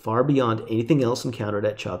goes far beyond anything else encountered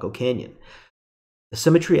at Chaco Canyon. The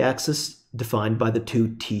symmetry axis defined by the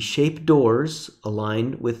two T-shaped doors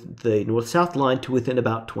aligned with the north-south line to within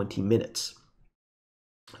about 20 minutes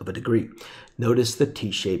of a degree. Notice the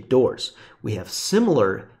T-shaped doors. We have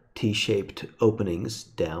similar T-shaped openings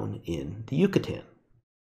down in the Yucatan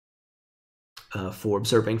for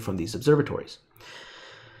observing from these observatories.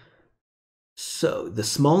 So the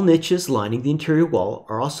small niches lining the interior wall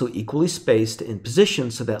are also equally spaced and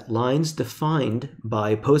positioned so that lines defined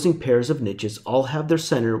by opposing pairs of niches all have their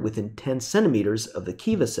center within 10 centimeters of the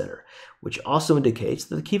kiva center, which also indicates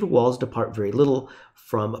that the kiva walls depart very little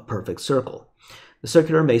from a perfect circle. The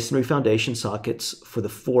circular masonry foundation sockets for the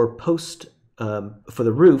four posts for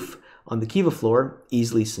the roof on the kiva floor,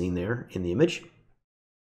 easily seen there in the image,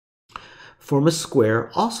 form a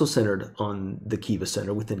square also centered on the kiva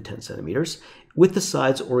center within 10 centimeters, with the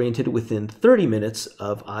sides oriented within 30 minutes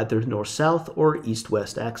of either north-south or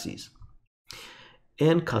east-west axes.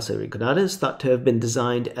 And Casa Rinconada is thought to have been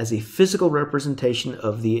designed as a physical representation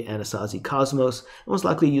of the Anasazi cosmos and was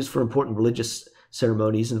likely used for important religious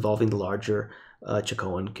ceremonies involving the larger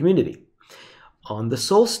Chacoan community. On the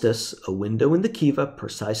solstice, a window in the kiva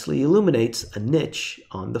precisely illuminates a niche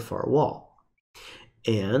on the far wall.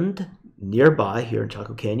 And nearby, here in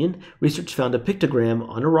Chaco Canyon, research found a pictogram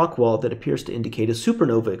on a rock wall that appears to indicate a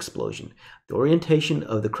supernova explosion. The orientation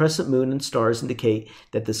of the crescent moon and stars indicate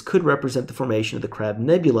that this could represent the formation of the Crab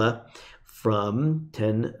Nebula from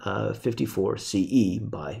 1054 CE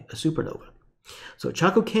by a supernova. So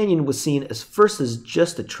Chaco Canyon was seen as first as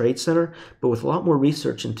just a trade center, but with a lot more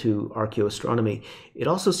research into archaeoastronomy, it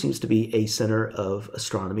also seems to be a center of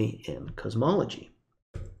astronomy and cosmology.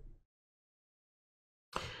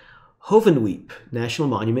 Hovenweep National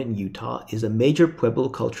Monument in Utah is a major Pueblo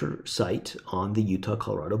culture site on the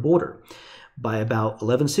Utah-Colorado border. By about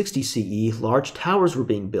 1160 CE, large towers were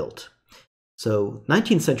being built. So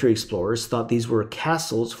 19th century explorers thought these were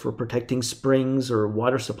castles for protecting springs or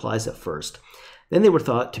water supplies at first. Then they were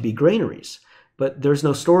thought to be granaries, but there's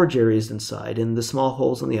no storage areas inside, and the small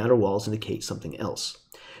holes on the outer walls indicate something else.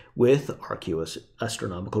 With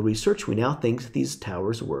archaeoastronomical research, we now think that these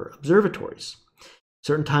towers were observatories.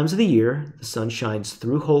 Certain times of the year, the sun shines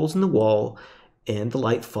through holes in the wall and the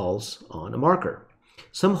light falls on a marker.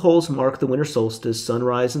 Some holes mark the winter solstice,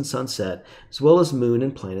 sunrise and sunset, as well as moon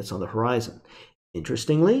and planets on the horizon.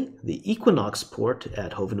 Interestingly, the equinox port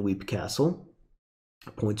at Hovenweep Castle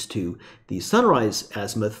points to the sunrise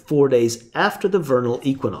azimuth 4 days after the vernal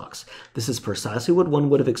equinox. This is precisely what one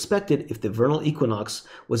would have expected if the vernal equinox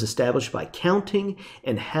was established by counting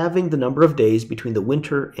and having the number of days between the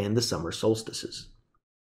winter and the summer solstices.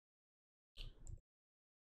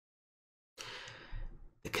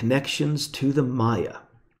 The connections to the Maya.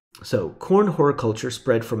 So, corn horticulture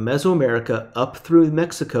spread from Mesoamerica up through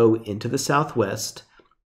Mexico into the southwest,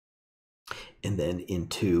 and then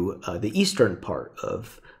into the eastern part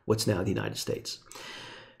of what's now the United States.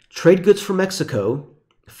 Trade goods from Mexico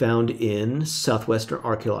found in southwestern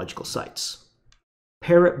archaeological sites.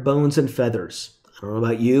 Parrot bones and feathers. I don't know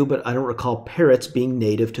about you, but I don't recall parrots being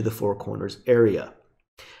native to the Four Corners area.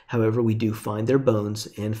 However, we do find their bones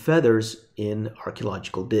and feathers in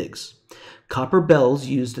archaeological digs. Copper bells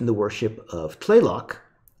used in the worship of Tlaloc,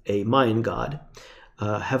 a Mayan god,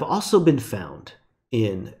 have also been found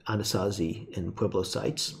in Anasazi and Pueblo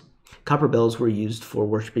sites. Copper bells were used for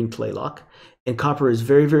worshiping Tlaloc, and copper is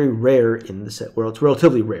very, very rare in the well, it's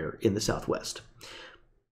relatively rare in the Southwest,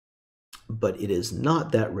 but it is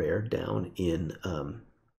not that rare down in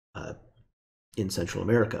Central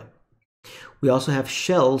America. We also have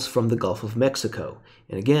shells from the Gulf of Mexico,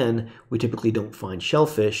 and again, we typically don't find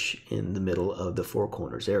shellfish in the middle of the Four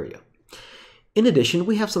Corners area. In addition,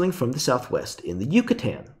 we have something from the Southwest in the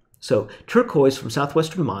Yucatan. So, turquoise from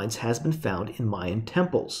southwestern mines has been found in Mayan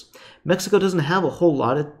temples. Mexico doesn't have a whole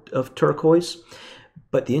lot of turquoise,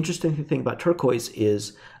 but the interesting thing about turquoise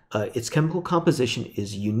is its chemical composition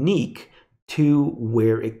is unique to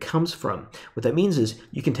where it comes from. What that means is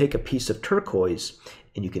you can take a piece of turquoise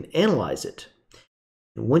and you can analyze it.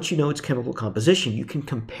 And once you know its chemical composition, you can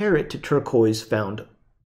compare it to turquoise found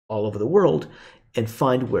all over the world and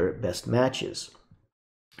find where it best matches.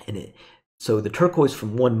 So the turquoise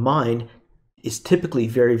from one mine is typically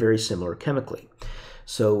very, very similar chemically.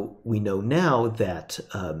 So we know now that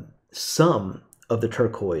some of the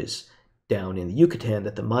turquoise down in the Yucatan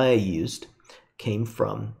that the Maya used came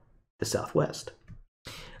from the Southwest.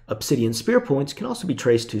 Obsidian spear points can also be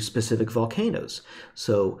traced to specific volcanoes.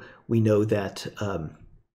 So we know that some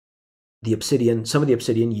of the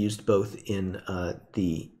obsidian used both in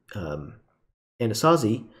the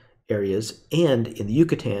Anasazi areas and in the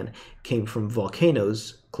Yucatan came from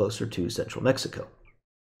volcanoes closer to central Mexico.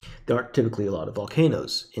 There aren't typically a lot of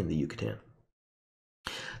volcanoes in the Yucatan.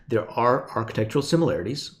 There are architectural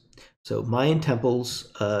similarities. So Mayan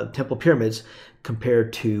temples, temple pyramids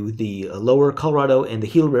compared to the lower Colorado and the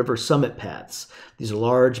Gila River summit paths. These are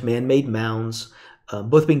large man-made mounds,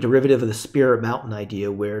 both being derivative of the spirit mountain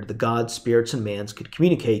idea where the gods, spirits, and mans could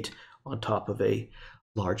communicate on top of a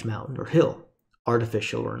large mountain or hill,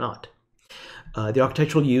 artificial or not. The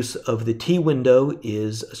architectural use of the T-window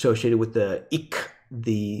is associated with the Ik,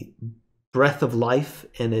 the breath of life,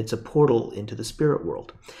 and it's a portal into the spirit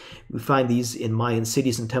world. We find these in Mayan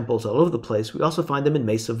cities and temples all over the place. We also find them in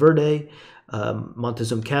Mesa Verde,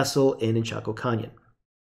 Montezuma Castle, and in Chaco Canyon.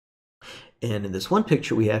 And in this one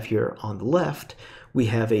picture we have here on the left, we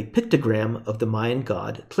have a pictogram of the Mayan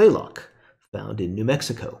god Tlaloc, found in New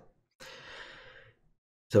Mexico.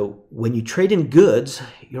 So when you trade in goods,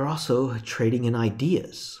 you're also trading in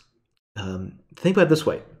ideas. Think about it this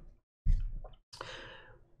way.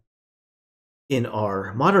 In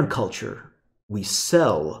our modern culture, we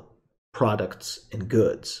sell products and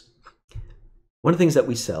goods. One of the things that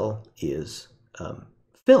we sell is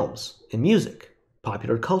films and music,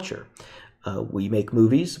 popular culture. We make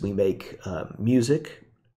movies, we make music,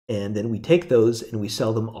 and then we take those and we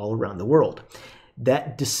sell them all around the world.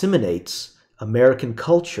 That disseminates American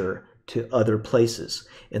culture to other places.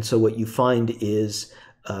 And so what you find is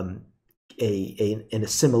an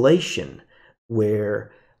assimilation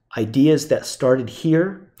where ideas that started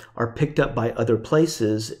here are picked up by other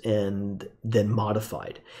places and then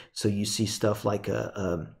modified. So you see stuff like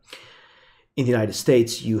in the United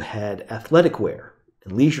States, you had athletic wear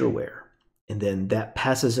and leisure wear, and then that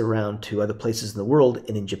passes around to other places in the world.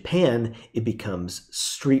 And in Japan, it becomes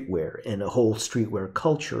streetwear and a whole streetwear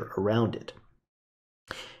culture around it.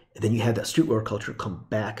 And then you have that streetwear culture come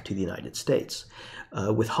back to the United States.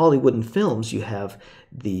 With Hollywood and films, you have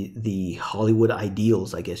the Hollywood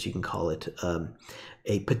ideals, I guess you can call it,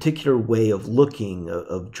 a particular way of looking,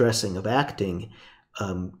 of dressing, of acting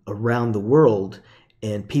around the world,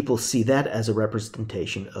 and people see that as a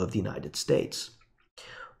representation of the United States.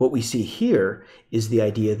 What we see here is the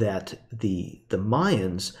idea that the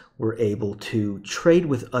Mayans were able to trade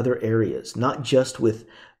with other areas, not just with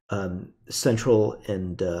Central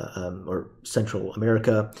and or Central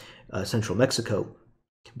America, Central Mexico,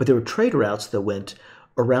 but there were trade routes that went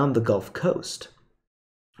around the Gulf Coast.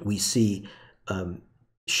 We see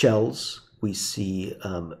shells we see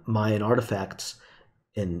Mayan artifacts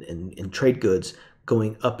and trade goods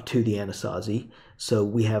going up to the Anasazi. So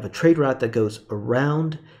we have a trade route that goes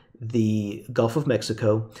around the Gulf of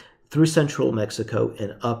Mexico, through central Mexico,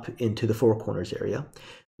 and up into the Four Corners area.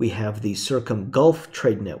 We have the Circum-Gulf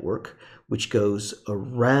Trade Network, which goes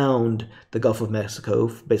around the Gulf of Mexico,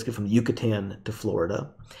 basically from Yucatan to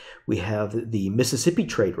Florida. We have the Mississippi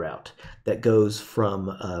Trade Route that goes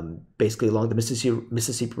from basically along the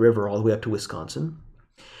Mississippi River all the way up to Wisconsin.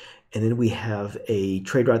 And then we have a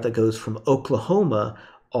trade route that goes from Oklahoma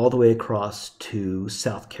all the way across to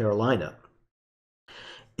South Carolina.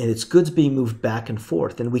 And it's goods being moved back and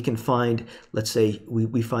forth. And we can find, let's say,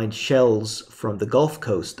 we find shells from the Gulf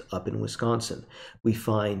Coast up in Wisconsin. We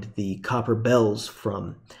find the copper bells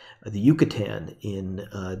from the Yucatan in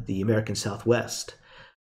the American Southwest.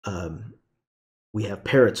 We have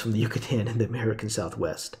parrots from the Yucatan in the American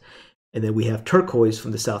Southwest. And then we have turquoise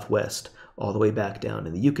from the Southwest all the way back down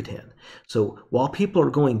in the Yucatan. So while people are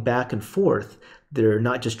going back and forth, they're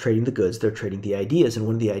not just trading the goods, they're trading the ideas. And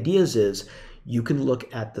one of the ideas is you can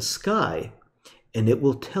look at the sky and it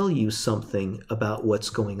will tell you something about what's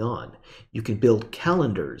going on. You can build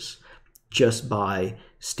calendars just by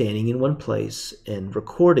standing in one place and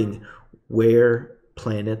recording where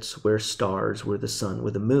planets, where stars, where the sun,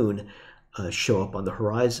 where the moon show up on the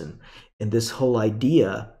horizon. And this whole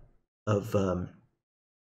idea of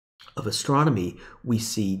astronomy we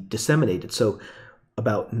see disseminated. So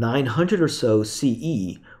about 900 or so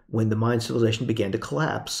CE, when the Mayan civilization began to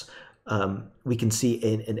collapse, we can see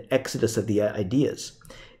an exodus of the ideas.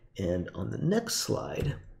 And on the next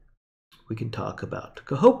slide, we can talk about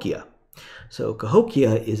Cahokia. So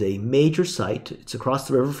Cahokia is a major site. It's across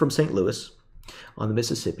the river from St. Louis on the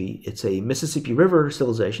Mississippi. It's a Mississippi River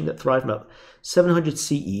civilization that thrived from about 700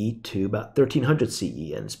 CE to about 1300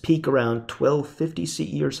 CE, and its peak around 1250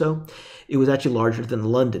 CE or so. It was actually larger than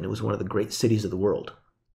London. It was one of the great cities of the world.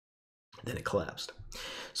 Then it collapsed.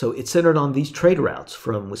 So it's centered on these trade routes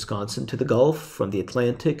from Wisconsin to the Gulf, from the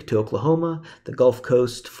Atlantic to Oklahoma, the Gulf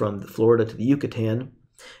Coast from Florida to the Yucatan.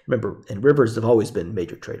 Remember, and rivers have always been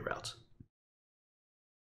major trade routes.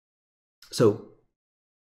 So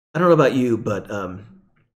I don't know about you, but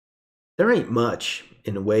there ain't much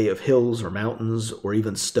in the way of hills or mountains or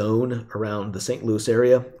even stone around the St. Louis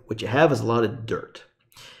area. What you have is a lot of dirt.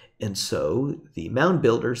 And so the mound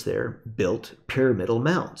builders there built pyramidal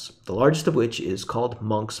mounds, the largest of which is called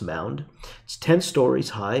Monk's Mound. It's 10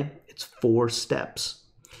 stories high. It's 4 steps.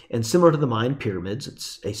 And similar to the Mayan pyramids,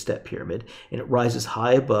 it's a step pyramid, and it rises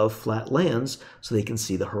high above flat lands so they can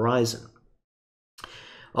see the horizon.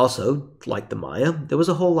 Also, like the Maya, there was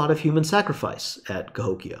a whole lot of human sacrifice at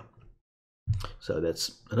Cahokia. So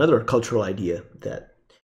that's another cultural idea that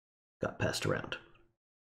got passed around.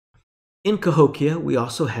 In Cahokia, we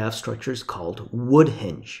also have structures called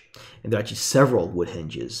woodhenge. And there are actually several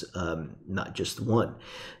woodhenges, not just one.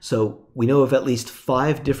 So we know of at least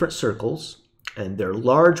 5 different circles, and they're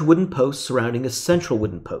large wooden posts surrounding a central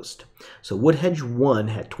wooden post. So woodhenge 1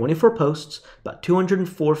 had 24 posts, about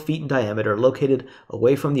 204 feet in diameter, located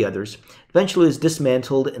away from the others. Eventually it was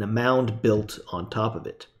dismantled and a mound built on top of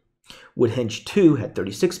it. Woodhenge 2 had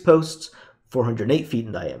 36 posts, 408 feet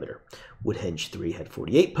in diameter. Woodhenge 3 had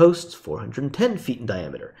 48 posts, 410 feet in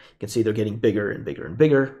diameter. You can see they're getting bigger and bigger and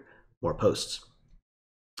bigger, more posts.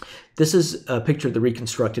 This is a picture of the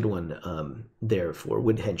reconstructed one there for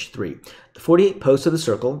Woodhenge 3. The 48 posts of the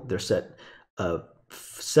circle, they're set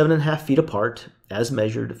 7.5 feet apart as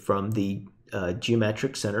measured from the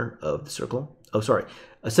geometric center of the circle.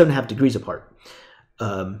 7.5 degrees apart.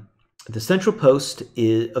 The central post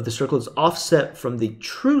of the circle is offset from the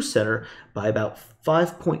true center by about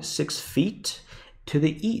 5.6 feet to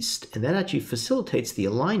the east, and that actually facilitates the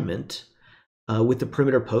alignment with the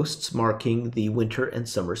perimeter posts marking the winter and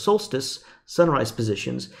summer solstice sunrise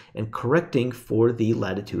positions and correcting for the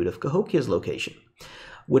latitude of Cahokia's location.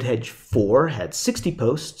 Woodhenge 4 had 60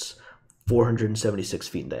 posts, 476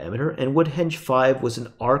 feet in diameter, and Woodhenge 5 was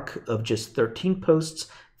an arc of just 13 posts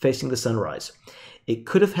facing the sunrise. It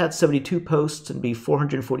could have had 72 posts and be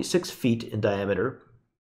 446 feet in diameter.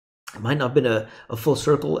 It might not have been a full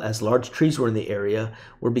circle, as large trees were in the area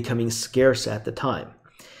were becoming scarce at the time.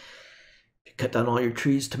 If you cut down all your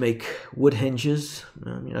trees to make wood henges,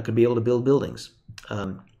 you're not going to be able to build buildings.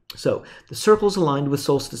 So the circle's aligned with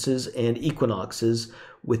solstices and equinoxes,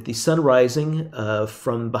 with the sun rising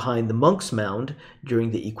from behind the Monk's Mound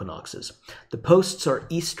during the equinoxes. The posts are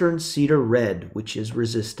eastern cedar red, which is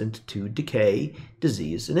resistant to decay,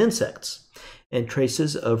 disease, and insects. And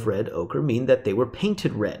traces of red ochre mean that they were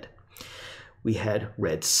painted red. We had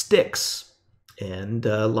red sticks, And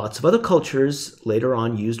lots of other cultures later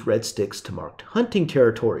on used red sticks to mark hunting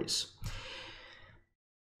territories.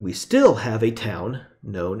 We still have a town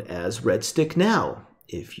known as Red Stick now.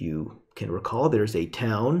 If you can recall, there's a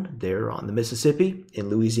town there on the Mississippi in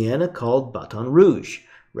Louisiana called Baton Rouge,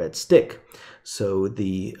 Red Stick. So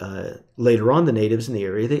later on, the natives in the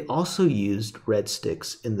area, they also used red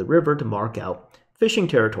sticks in the river to mark out fishing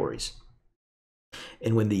territories.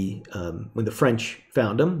 And when the French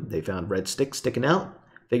found them, they found red sticks sticking out.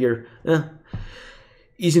 Figure,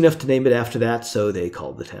 easy enough to name it after that, so they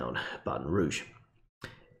called the town Baton Rouge.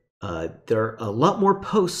 There are a lot more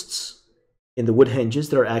posts in the wood henges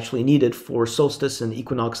that are actually needed for solstice and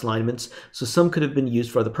equinox alignments, so some could have been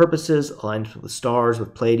used for other purposes, aligned with stars,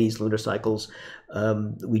 with Pleiades, lunar cycles.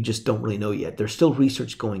 We just don't really know yet. There's still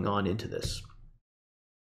research going on into this.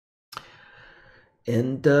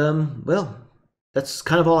 And, well, that's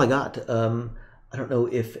kind of all I got. I don't know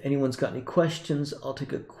if anyone's got any questions. I'll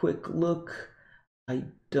take a quick look. I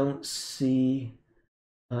don't see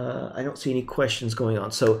any questions going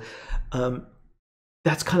on. So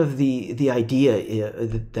that's kind of the idea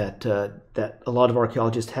that a lot of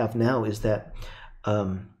archaeologists have now, is that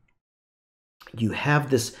you have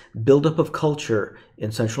this buildup of culture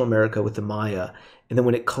in Central America with the Maya, and then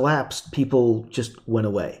when it collapsed, people just went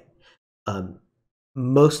away.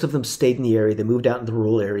 Most of them stayed in the area. They moved out into the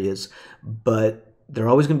rural areas, but there are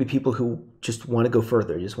always going to be people who just want to go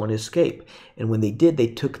further, just want to escape. And when they did, they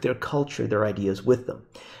took their culture, their ideas with them.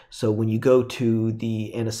 So when you go to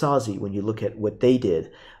the Anasazi, when you look at what they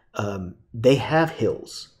did, they have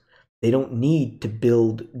hills. They don't need to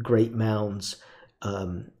build great mounds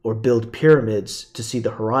or build pyramids to see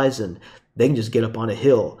the horizon. They can just get up on a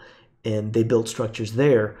hill, and they built structures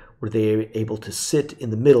there where they're able to sit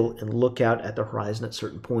in the middle and look out at the horizon at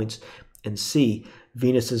certain points and see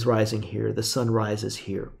Venus is rising here, the sun rises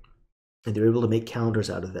here. And they're able to make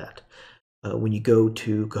calendars out of that. When you go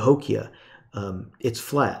to Cahokia, it's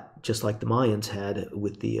flat, just like the Mayans had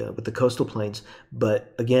with the coastal plains.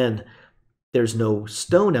 But again, there's no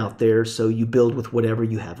stone out there, so you build with whatever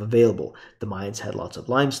you have available. The Mayans had lots of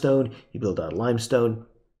limestone. You build out of limestone.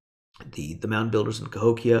 The mound builders in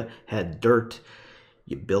Cahokia had dirt.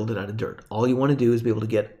 You build it out of dirt. All you want to do is be able to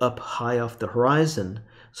get up high off the horizon,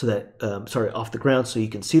 so that off the ground, so you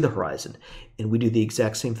can see the horizon. And we do the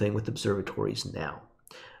exact same thing with observatories now.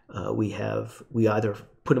 We either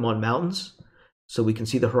put them on mountains so we can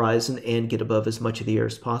see the horizon and get above as much of the air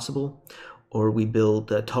as possible, or we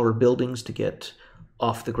build taller buildings to get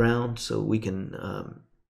off the ground so we can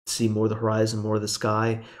see more of the horizon, more of the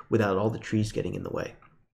sky, without all the trees getting in the way.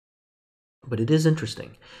 But it is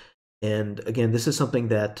interesting. And again, this is something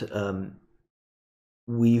that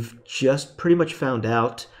we've just pretty much found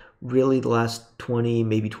out really the last 20,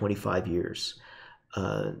 maybe 25 years.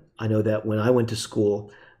 I know that when I went to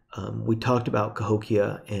school, we talked about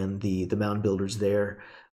Cahokia and the mound builders there,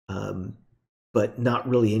 but not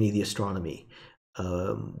really any of the astronomy.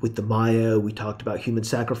 With the Maya, we talked about human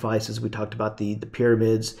sacrifices, we talked about the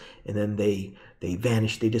pyramids, and then they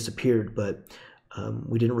vanished, they disappeared, but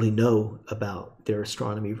we didn't really know about their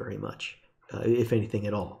astronomy very much, if anything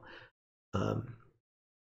at all.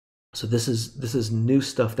 So this is new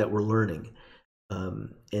stuff that we're learning,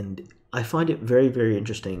 and I find it very, very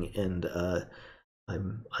interesting. And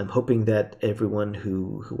I'm hoping that everyone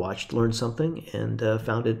who watched learned something and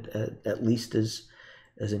found it at least as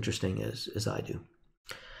interesting as I do.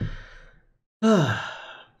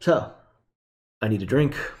 So I need a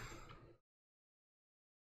drink.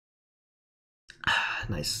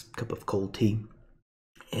 Nice cup of cold tea,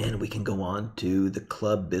 and we can go on to the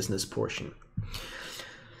club business portion.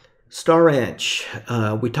 Star Ranch,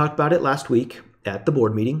 we talked about it last week at the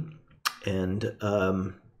board meeting, and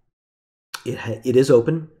it is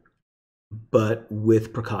open, but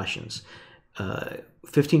with precautions.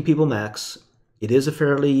 15 people max. It is a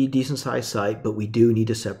fairly decent sized site, but we do need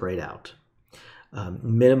to separate out.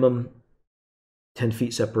 Minimum 10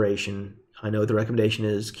 feet separation. I know the recommendation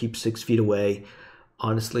is keep 6 feet away.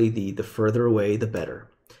 Honestly, the further away, the better.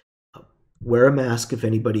 Wear a mask if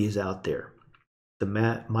anybody is out there.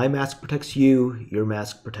 My mask protects you, your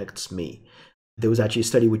mask protects me. There was actually a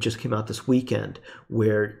study which just came out this weekend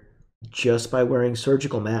where just by wearing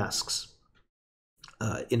surgical masks,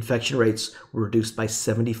 infection rates were reduced by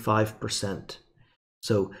 75%.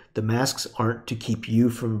 So the masks aren't to keep you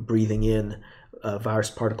from breathing in virus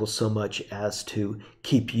particles so much as to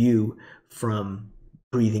keep you from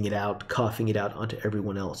breathing it out, coughing it out onto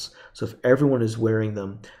everyone else. So if everyone is wearing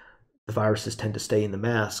them, the viruses tend to stay in the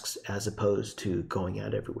masks as opposed to going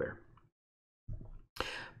out everywhere.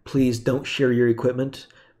 Please don't share your equipment,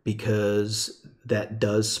 because that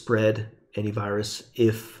does spread any virus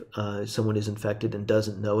if someone is infected and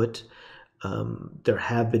doesn't know it. There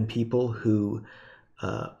have been people who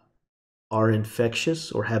are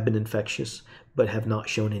infectious or have been infectious but have not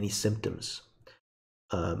shown any symptoms.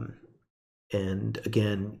 And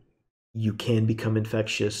again, you can become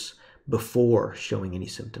infectious before showing any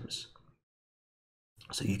symptoms.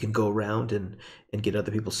 So you can go around and get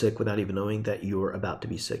other people sick without even knowing that you're about to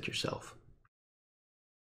be sick yourself.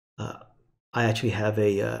 I actually have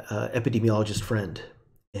a epidemiologist friend,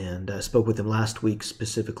 and I spoke with him last week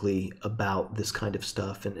specifically about this kind of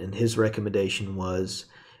stuff, and his recommendation was,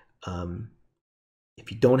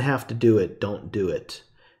 if you don't have to do it, don't do it.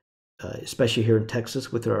 Especially here in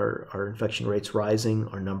Texas with our infection rates rising,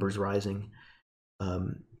 our numbers rising.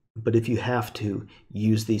 But if you have to,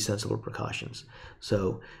 use these sensible precautions.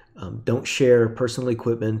 So don't share personal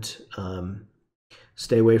equipment.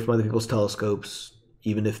 Stay away from other people's telescopes,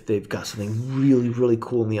 even if they've got something really, really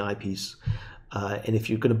cool in the eyepiece. And if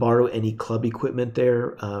you're going to borrow any club equipment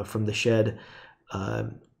there from the shed,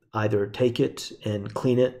 either take it and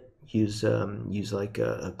clean it. Use like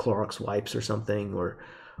a Clorox wipes or something, or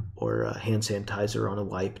hand sanitizer on a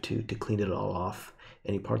wipe to clean it all off,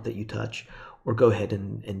 any part that you touch. Or go ahead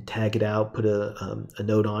and tag it out, put a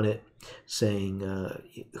note on it saying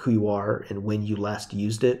who you are and when you last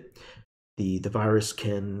used it. The virus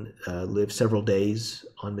can live several days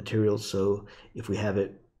on materials, so if we have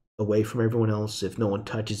it away from everyone else, if no one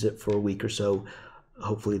touches it for a week or so,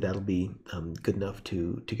 hopefully that'll be good enough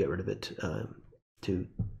to get rid of it, to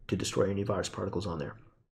destroy any virus particles on there.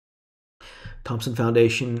 Thompson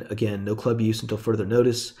Foundation, again, no club use until further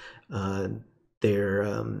notice. Their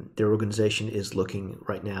organization is looking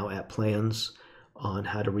right now at plans on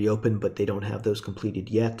how to reopen, but they don't have those completed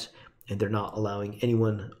yet, and they're not allowing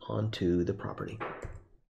anyone onto the property.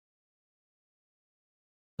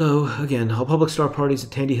 So again, all public star parties at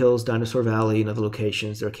Tandy Hills, Dinosaur Valley, and other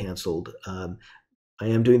locations, they're canceled. I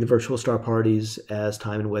am doing the virtual star parties as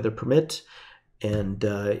time and weather permit. And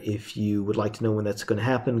if you would like to know when that's going to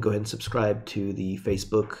happen, go ahead and subscribe to the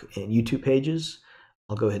Facebook and YouTube pages.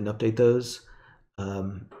 I'll go ahead and update those.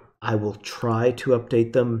 I will try to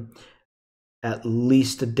update them at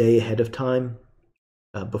least a day ahead of time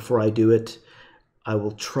before I do it. I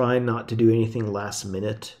will try not to do anything last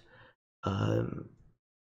minute. I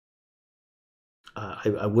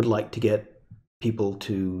would like to get people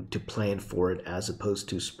to plan for it as opposed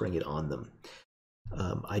to spring it on them.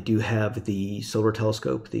 I do have the solar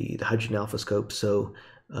telescope, the hydrogen alpha scope, so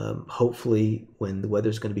hopefully when the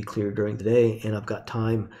weather's going to be clear during the day and I've got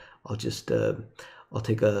time, I'll just I'll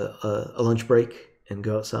take a lunch break and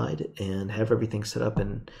go outside and have everything set up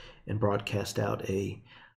and broadcast out a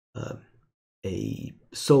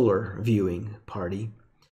solar viewing party,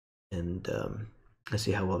 and let's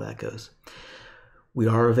see how well that goes. We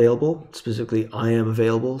are available, specifically I am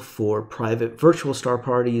available for private virtual star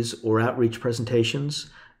parties or outreach presentations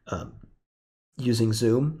using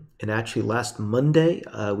Zoom. And actually last Monday,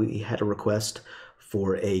 we had a request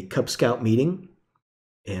for a Cub Scout meeting,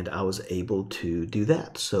 and I was able to do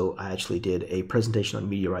that. So I actually did a presentation on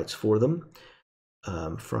meteorites for them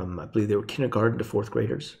from, I believe they were kindergarten to fourth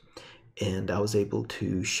graders. And I was able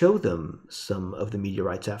to show them some of the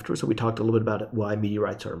meteorites afterwards. So we talked a little bit about why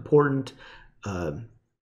meteorites are important,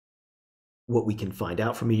 what we can find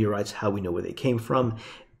out from meteorites, how we know where they came from.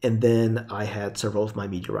 And then I had several of my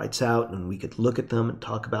meteorites out, and we could look at them and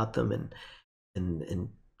talk about them and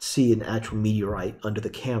see an actual meteorite under the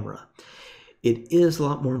camera. It is a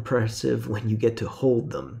lot more impressive when you get to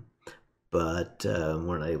hold them, but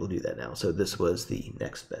we're not able to do that now. So this was the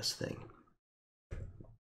next best thing.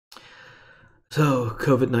 So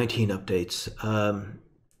COVID-19 updates.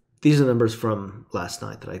 These are the numbers from last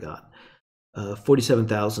night that I got.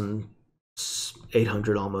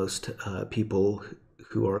 47,800 almost people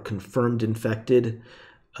who are confirmed infected.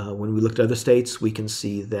 When we looked at other states, we can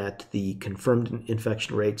see that the confirmed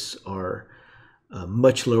infection rates are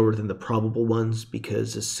much lower than the probable ones,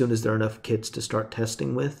 because as soon as there are enough kits to start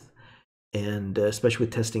testing with, and especially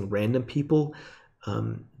with testing random people,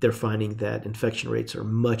 they're finding that infection rates are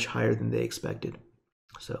much higher than they expected.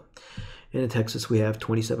 So, and in Texas, we have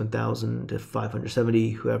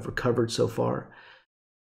 27,570 who have recovered so far,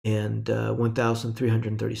 and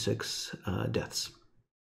 1,336 deaths.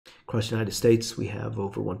 Across the United States, we have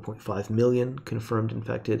over 1.5 million confirmed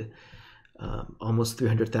infected, almost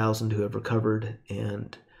 300,000 who have recovered,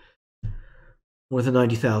 and more than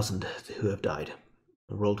 90,000 who have died.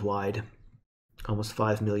 Worldwide, almost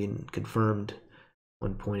 5 million confirmed,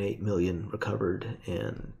 1.8 million recovered,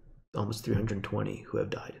 and almost 320 who have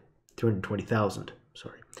died. 320,000,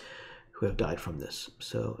 sorry, who have died from this.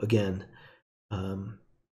 So again,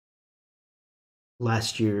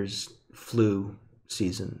 last year's flu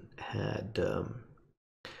season had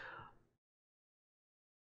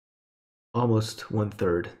almost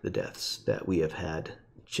 1/3 the deaths that we have had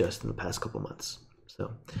just in the past couple months.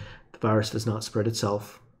 So the virus does not spread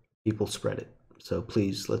itself, people spread it. So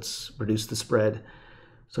please, let's reduce the spread,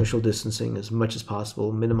 social distancing as much as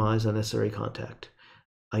possible, minimize unnecessary contact.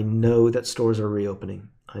 I know that stores are reopening.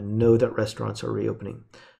 I know that restaurants are reopening.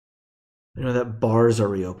 I know that bars are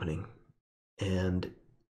reopening. And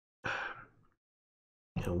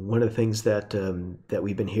one of the things that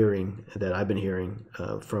we've been hearing, that I've been hearing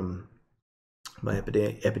from my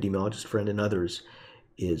epidemiologist friend and others,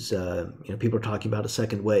 is people are talking about a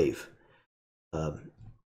second wave. You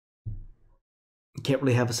can't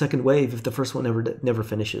really have a second wave if the first one never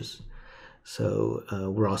finishes. So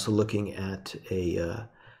we're also looking at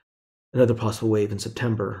another possible wave in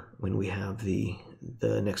September when we have the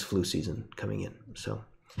next flu season coming in. So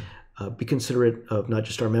be considerate of not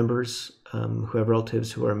just our members who have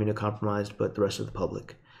relatives who are immunocompromised, but the rest of the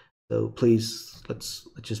public. So please, let's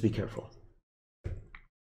just be careful.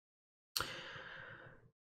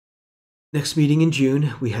 Next meeting in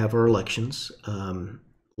June, we have our elections.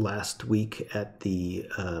 Last week at the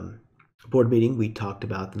board meeting, we talked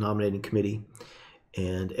about the nominating committee,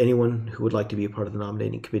 and anyone who would like to be a part of the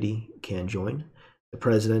nominating committee can join. The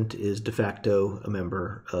president is de facto a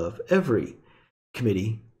member of every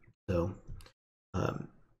committee, so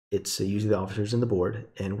it's usually the officers and the board,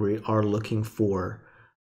 and we are looking for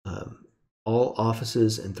all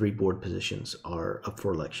offices and 3 board positions are up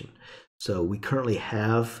for election. So we currently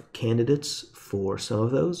have candidates for some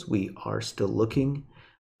of those. We are still looking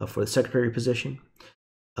for the secretary position.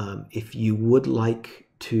 If you would like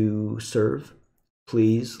to serve,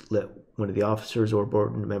 please let one of the officers or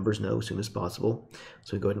board members know as soon as possible,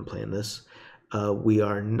 so we go ahead and plan this. We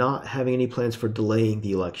are not having any plans for delaying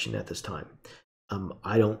the election at this time.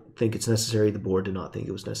 I don't think it's necessary. The board did not think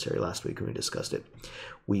it was necessary last week when we discussed it.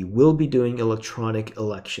 We will be doing electronic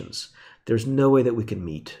elections. There's no way that we can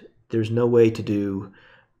meet. There's no way to do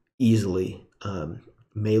easily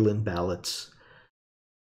mail-in ballots.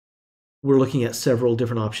 We're looking at several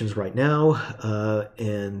different options right now,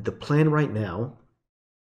 and the plan right now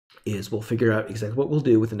is we'll figure out exactly what we'll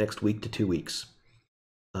do with the next week to 2 weeks.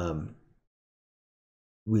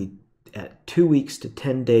 At 2 weeks to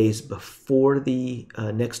 10 days before the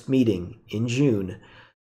next meeting in June,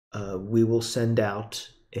 we will send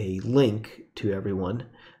out a link to everyone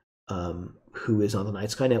who is on the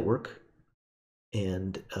Night Sky Network,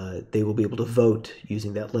 and they will be able to vote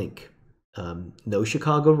using that link. No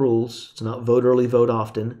Chicago rules. It's not vote early, vote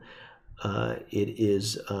often. It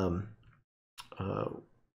is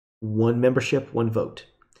one membership, one vote.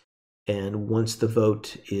 And once the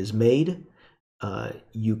vote is made,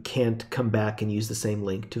 you can't come back and use the same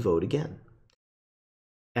link to vote again.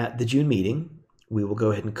 At the June meeting, we will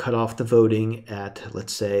go ahead and cut off the voting at,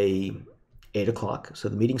 let's say, 8 o'clock. So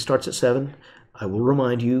the meeting starts at 7. I will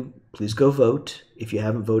remind you, please go vote if you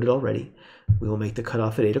haven't voted already. We will make the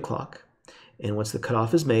cutoff at 8 o'clock. And once the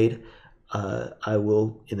cutoff is made, I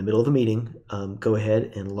will, in the middle of the meeting, go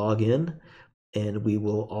ahead and log in, and we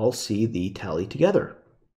will all see the tally together,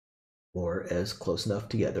 or as close enough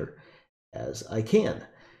together as I can.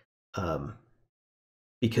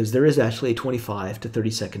 Because there is actually a 25 to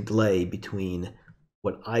 30 second delay between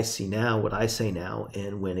what I see now, what I say now,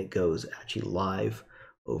 and when it goes actually live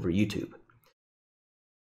over YouTube.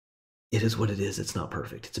 It is what it is. It's not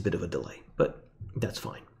perfect. It's a bit of a delay, but that's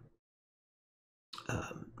fine.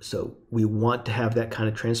 So we want to have that kind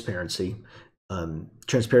of transparency.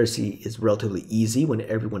 Transparency is relatively easy when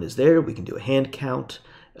everyone is there. We can do a hand count.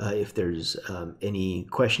 If there's any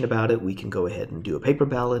question about it, we can go ahead and do a paper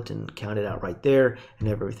ballot and count it out right there and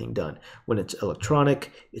have everything done. When it's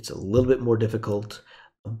electronic, it's a little bit more difficult,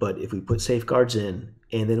 but if we put safeguards in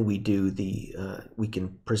and then we do we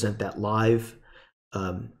can present that live,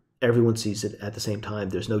 everyone sees it at the same time.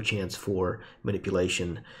 There's no chance for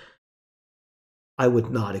manipulation. I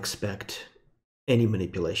would not expect any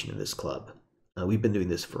manipulation in this club. We've been doing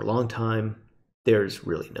this for a long time. There's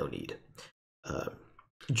really no need.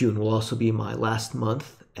 June will also be my last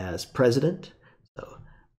month as president, so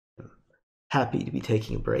I'm happy to be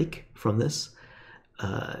taking a break from this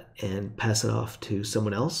and pass it off to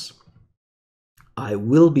someone else. I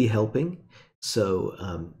will be helping,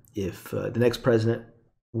 so if the next president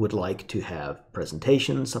would like to have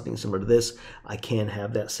presentations, something similar to this, I can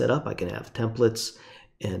have that set up. I can have templates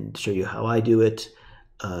and show you how I do it.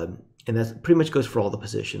 And that pretty much goes for all the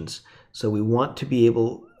positions. So we want to be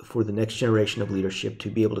able, for the next generation of leadership, to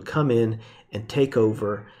be able to come in and take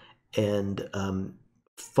over and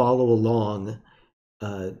follow along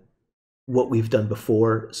what we've done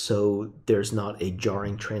before, so there's not a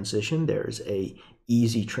jarring transition. There's a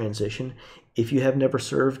easy transition. If you have never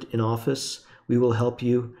served in office, we will help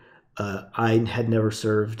you. I had never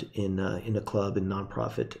served in a club and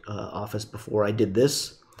nonprofit office before I did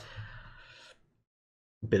this.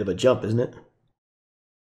 A bit of a jump, isn't it?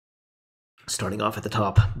 Starting off at the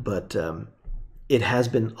top, but it has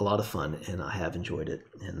been a lot of fun, and I have enjoyed it,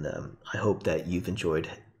 and I hope that you've enjoyed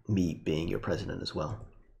me being your president as well.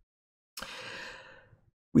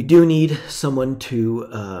 We do need someone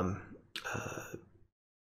to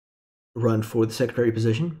run for the secretary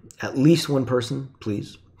position. At least one person,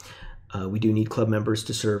 please. We do need club members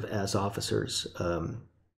to serve as officers.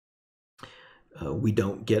 We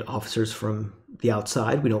don't get officers from the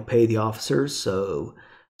outside. We don't pay the officers, so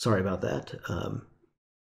sorry about that.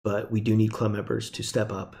 But we do need club members to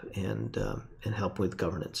step up and help with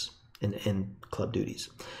governance and club duties.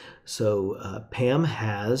 So Pam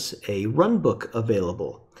has a run book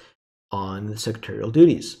available on secretarial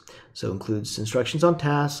duties. So includes instructions on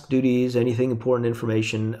tasks, duties, anything important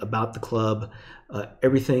information about the club.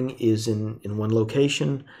 Everything is in one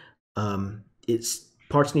location.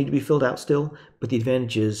 Parts need to be filled out still, but the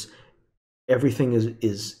advantage is everything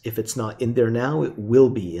is if it's not in there now, it will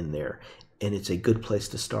be in there. And it's a good place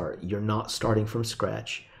to start. You're not starting from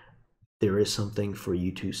scratch. There is something for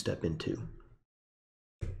you to step into.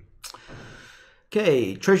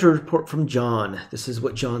 Okay, treasury report from John. This is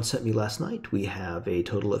what John sent me last night. We have a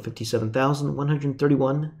total of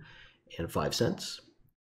 $57,131.05,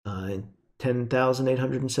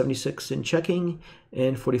 $10,876 in checking,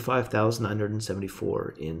 and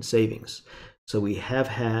 $45,974 in savings. So we have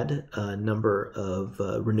had a number of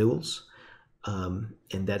renewals, and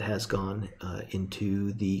that has gone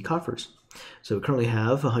into the coffers. So we currently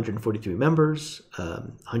have 143 members,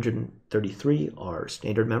 133 are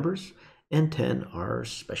standard members, and 10 are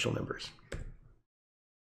special members.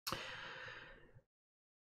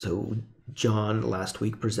 So John last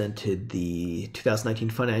week presented the 2019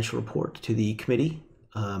 financial report to the committee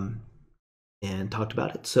and talked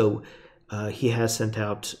about it. So he has sent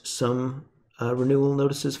out some renewal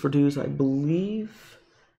notices for dues, I believe.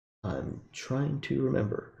 I'm trying to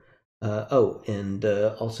remember.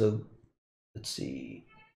 Also, let's see.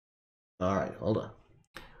 All right, hold on.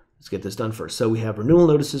 Let's get this done first. So we have renewal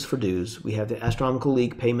notices for dues. We have the Astronomical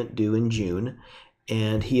League payment due in June.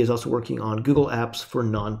 And he is also working on Google Apps for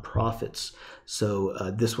nonprofits.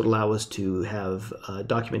 So this would allow us to have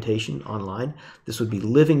documentation online. This would be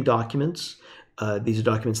living documents. These are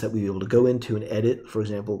documents that we'll be able to go into and edit, for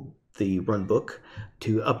example, the run book,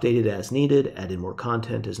 to update it as needed, add in more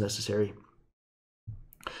content as necessary.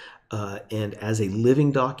 And as a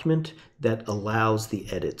living document that allows the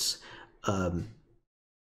edits.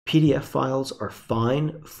 PDF files are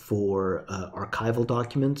fine for archival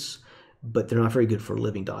documents, but they're not very good for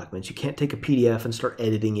living documents. You can't take a PDF and start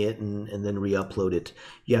editing it and then re-upload it.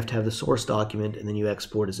 You have to have the source document and then you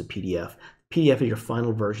export as a PDF. PDF is your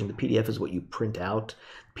final version. The PDF is what you print out.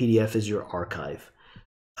 PDF is your archive.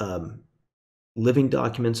 Living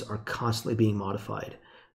documents are constantly being modified.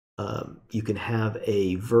 You can have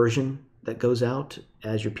a version that goes out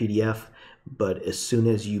as your PDF, but as soon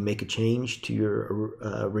as you make a change to your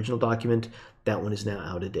original document, that one is now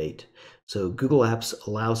out of date. So Google Apps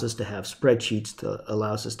allows us to have spreadsheets,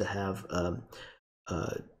 allows us to have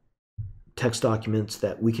text documents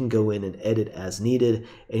that we can go in and edit as needed.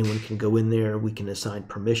 Anyone can go in there. We can assign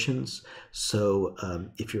permissions. So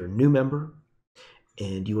if you're a new member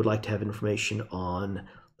and you would like to have information on,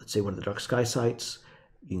 let's say, one of the dark sky sites,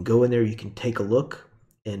 you can go in there, you can take a look,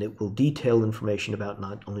 and it will detail information about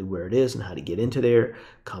not only where it is and how to get into there,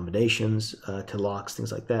 combinations to locks,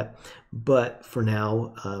 things like that. But for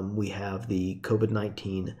now, we have the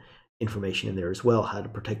COVID-19 information in there as well, how to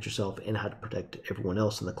protect yourself and how to protect everyone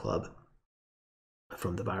else in the club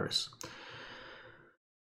from the virus.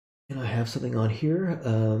 And I have something on here.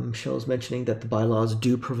 Michelle is mentioning that the bylaws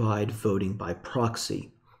do provide voting by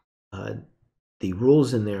proxy. The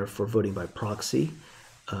rules in there for voting by proxy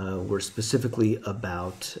were specifically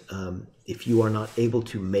about if you are not able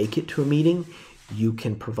to make it to a meeting, you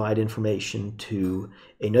can provide information to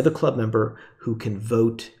another club member who can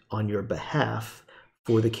vote on your behalf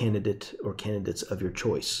for the candidate or candidates of your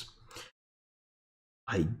choice.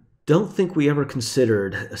 I don't think we ever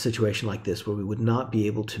considered a situation like this where we would not be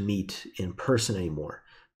able to meet in person anymore.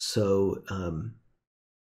 So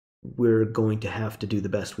we're going to have to do the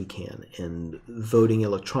best we can. And voting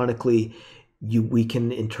electronically we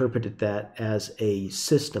can interpret it that as a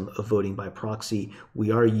system of voting by proxy.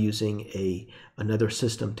 We are using another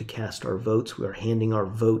system to cast our votes. We are handing our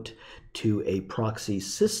vote to a proxy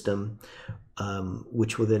system,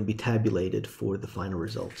 which will then be tabulated for the final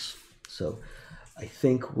results. So I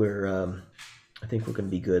think we're going to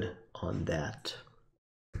be good on that.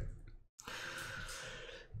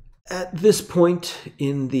 At this point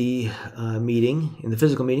in the meeting, in the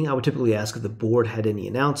physical meeting, I would typically ask if the board had any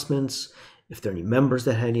announcements, if there are any members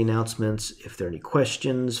that had any announcements, if there are any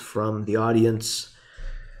questions from the audience.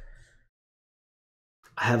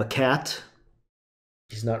 I have a cat.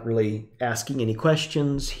 He's not really asking any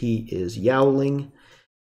questions. He is yowling.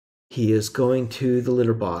 He is going to the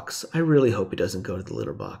litter box. I really hope he doesn't go to the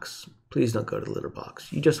litter box. Please don't go to the litter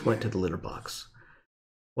box. You just went to the litter box.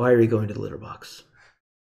 Why are you going to the litter box?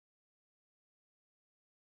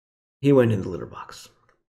 He went in the litter box.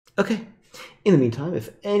 Okay. In the meantime, if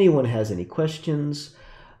anyone has any questions,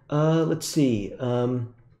 let's see.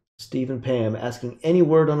 Steve and Pam asking, any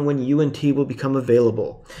word on when UNT will become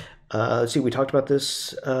available? Let's see, we talked about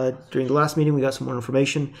this during the last meeting. We got some more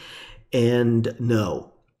information. And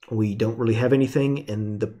no, we don't really have anything.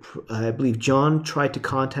 And I believe John tried to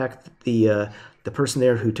contact the person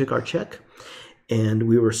there who took our check. And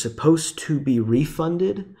we were supposed to be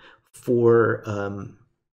refunded for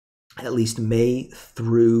at least May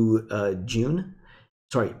through June.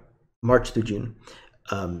 Sorry, March through June.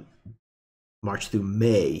 March through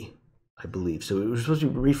May, I believe. So it was supposed to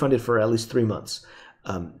be refunded for at least 3 months.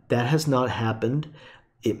 That has not happened.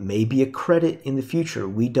 It may be a credit in the future.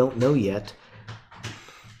 We don't know yet.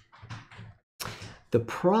 The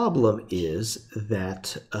problem is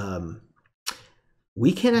that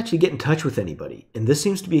we can't actually get in touch with anybody. And this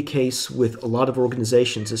seems to be a case with a lot of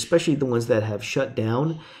organizations, especially the ones that have shut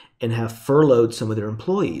down and have furloughed some of their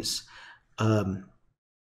employees.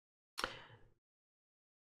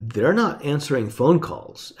 They're not answering phone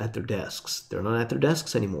calls at their desks. They're not at their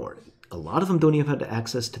desks anymore. A lot of them don't even have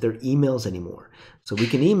access to their emails anymore. So we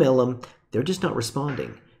can email them. They're just not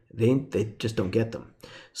responding. They just don't get them.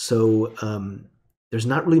 So there's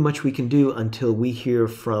not really much we can do until we hear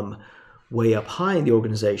from way up high in the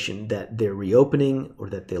organization that they're reopening or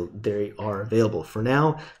that they are available. For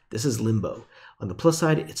now, this is limbo. On the plus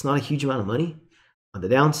side, it's not a huge amount of money. On the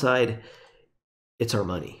downside, it's our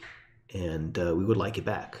money, and we would like it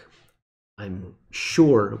back. I'm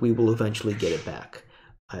sure we will eventually get it back.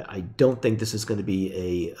 I don't think this is going to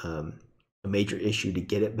be a major issue to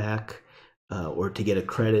get it back or to get a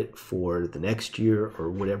credit for the next year or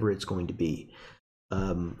whatever it's going to be.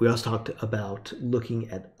 We also talked about looking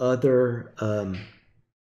at other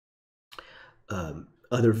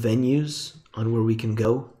venues on where we can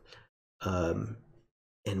go.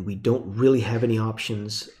 And we don't really have any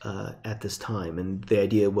options at this time. And the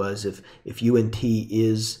idea was if UNT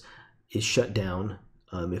is shut down,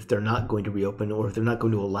 if they're not going to reopen or if they're not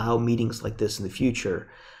going to allow meetings like this in the future,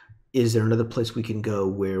 is there another place we can go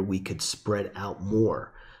where we could spread out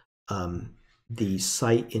more? The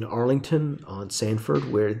site in Arlington on Sanford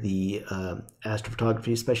where the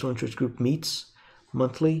Astrophotography Special Interest Group met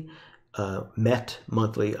monthly,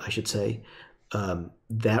 I should say,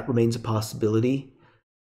 that remains a possibility.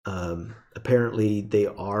 Apparently they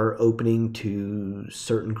are opening to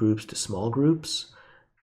certain groups, to small groups.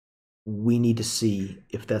 We need to see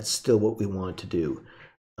if that's still what we want to do.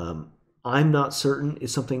 I'm not certain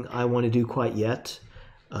it's something I want to do quite yet.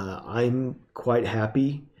 I'm quite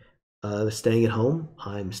happy staying at home.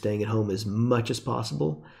 I'm staying at home as much as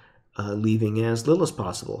possible, leaving as little as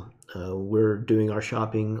possible. We're doing our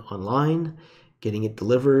shopping online, getting it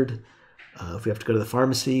delivered. If we have to go to the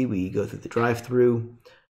pharmacy, we go through the drive-through.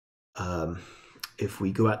 If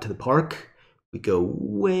we go out to the park, we go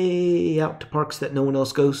way out to parks that no one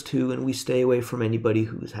else goes to, and we stay away from anybody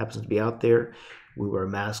who happens to be out there. We wear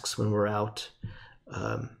masks when we're out.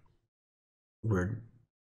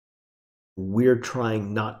 We're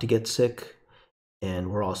trying not to get sick, and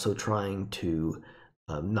we're also trying to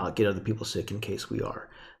not get other people sick in case we are.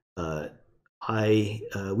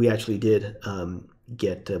 We actually did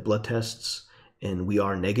get blood tests, and we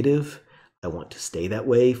are negative. I want to stay that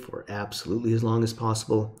way for absolutely as long as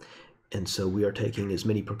possible, and so we are taking as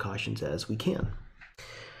many precautions as we can.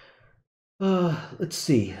 Let's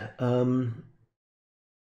see.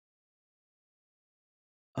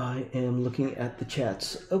 I am looking at the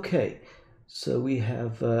chats. Okay, so we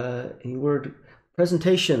have any word?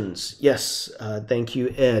 Presentations. Yes, thank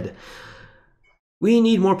you, Ed. We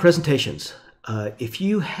need more presentations. If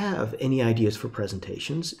you have any ideas for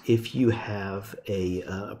presentations, if you have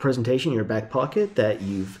a presentation in your back pocket that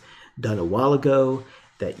you've done a while ago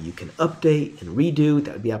that you can update and redo,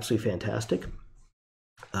 that would be absolutely fantastic.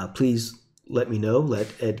 Please let me know, let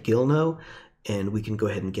Ed Gill know, and we can go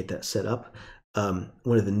ahead and get that set up.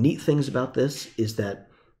 One of the neat things about this is that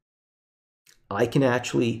I can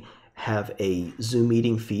actually have a Zoom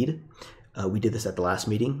meeting feed. We did this at the last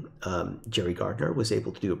meeting. Jerry Gardner was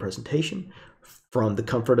able to do a presentation from the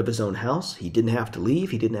comfort of his own house. He didn't have to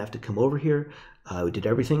leave. He didn't have to come over here. We did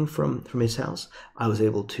everything from his house. I was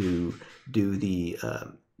able to do the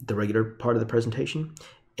regular part of the presentation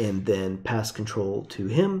and then pass control to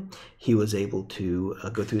him. He was able to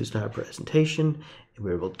go through his entire presentation, and we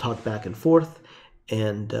were able to talk back and forth,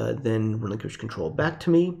 and then relinquish control back to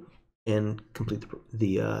me and complete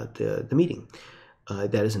the meeting.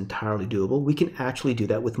 That is entirely doable. We can actually do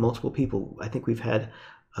that with multiple people. I think we've had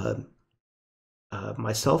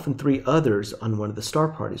myself and 3 others on one of the star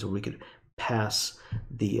parties where we could pass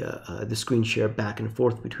the screen share back and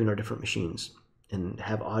forth between our different machines and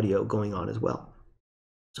have audio going on as well.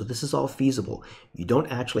 So this is all feasible. You don't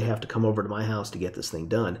actually have to come over to my house to get this thing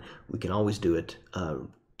done. We can always do it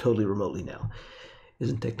totally remotely now.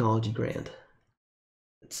 Isn't technology grand?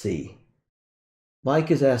 Let's see.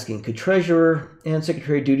 Mike is asking, could treasurer and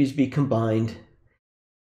secretary duties be combined,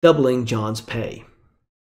 doubling John's pay?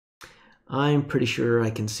 I'm pretty sure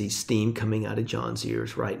I can see steam coming out of John's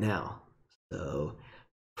ears right now. So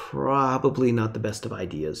probably not the best of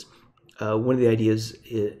ideas. One of the ideas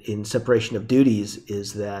in separation of duties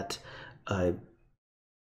is that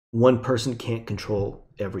one person can't control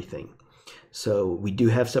everything. So we do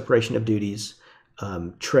have separation of duties.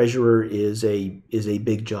 Treasurer is a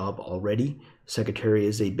big job already. Secretary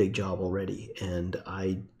is a big job already, and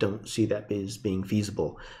I don't see that as being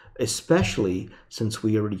feasible, especially since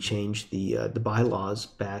we already changed the bylaws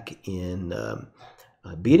back in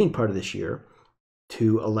beginning part of this year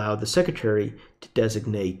to allow the secretary to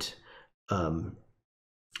designate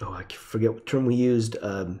I forget what term we used,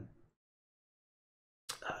 a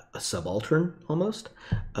subaltern almost,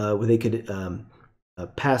 where they could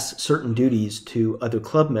pass certain duties to other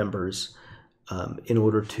club members in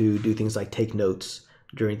order to do things like take notes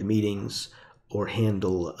during the meetings or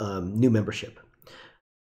handle new membership.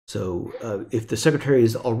 So if the secretary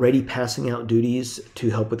is already passing out duties to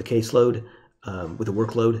help with the caseload, with the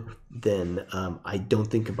workload, then I don't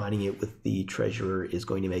think combining it with the treasurer is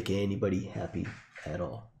going to make anybody happy at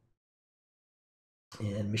all.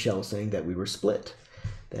 And Michelle is saying that we were split,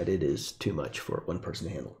 that it is too much for one person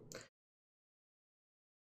to handle.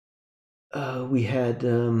 We had,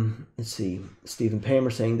 let's see, Stephen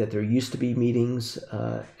Pammer saying that there used to be meetings,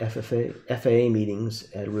 FAA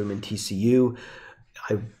meetings at a room in TCU.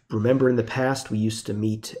 I remember in the past we used to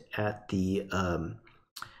meet at the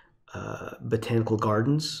Botanical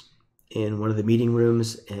Gardens in one of the meeting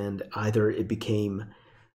rooms, and either it became,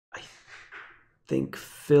 I think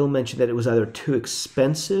Phil mentioned that it was either too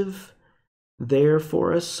expensive there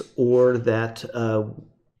for us, or that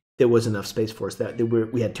there was enough space for us, that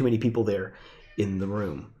we had too many people there in the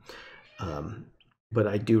room. But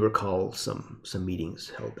I do recall some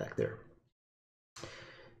meetings held back there.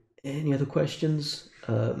 Any other questions?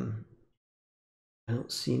 I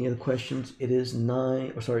don't see any other questions. It is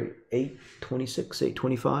 8:26,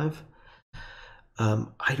 8:25.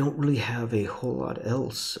 I don't really have a whole lot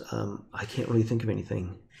else. I can't really think of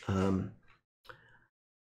anything.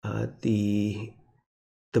 The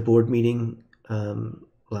board meeting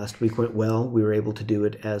last week went well. We were able to do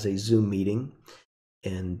it as a Zoom meeting.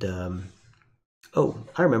 And,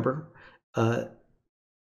 I remember.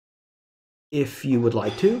 If you would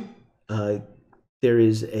like to, there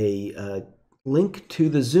is a link to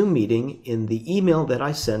the Zoom meeting in the email that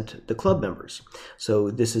I sent the club members.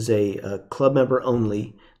 So this is a club member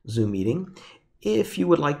only Zoom meeting. If you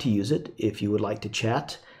would like to use it, if you would like to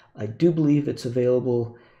chat, I do believe it's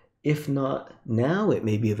available. If not now, it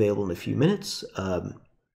may be available in a few minutes.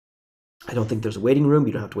 I don't think there's a waiting room.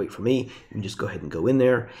 You don't have to wait for me. You can just go ahead and go in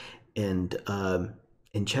there and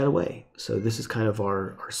chat away. So this is kind of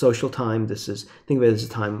our social time. Think of it as a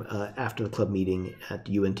time after the club meeting at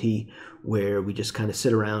UNT, where we just kind of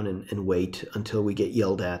sit around and wait until we get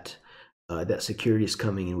yelled at that security is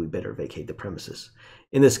coming and we better vacate the premises.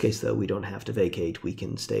 In this case, though, we don't have to vacate. We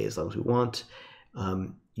can stay as long as we want.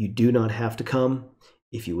 You do not have to come.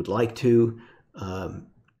 If you would like to,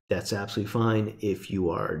 that's absolutely fine. If you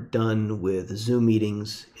are done with Zoom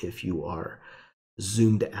meetings, if you are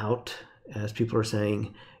zoomed out, as people are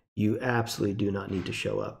saying, you absolutely do not need to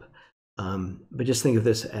show up. But just think of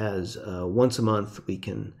this as once a month we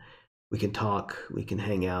can talk, we can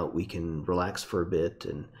hang out, we can relax for a bit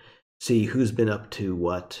and see who's been up to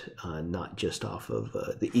what, not just off of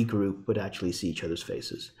the e-group, but actually see each other's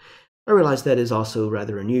faces. I realize that is also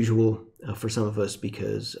rather unusual for some of us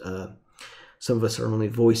because some of us are only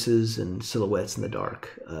voices and silhouettes in the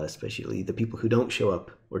dark, especially the people who don't show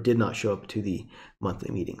up or did not show up to the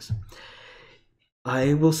monthly meetings.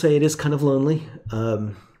 I will say it is kind of lonely.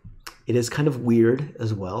 It is kind of weird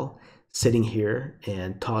as well, sitting here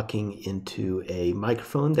and talking into a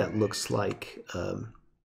microphone that looks like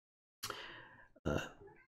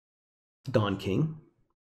Don King.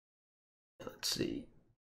 Let's see.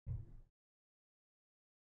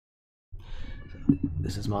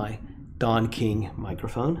 This is my Don King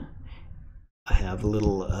microphone. I have a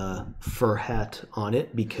little fur hat on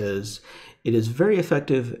it because it is very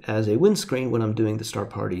effective as a windscreen when I'm doing the star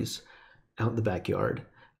parties out in the backyard.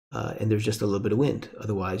 And there's just a little bit of wind.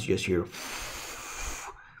 Otherwise, you just hear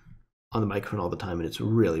on the microphone all the time, and it's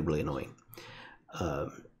really, really annoying.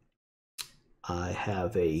 I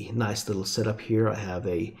have a nice little setup here. I have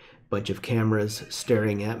a bunch of cameras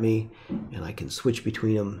staring at me, and I can switch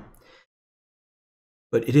between them.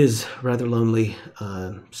 But it is rather lonely.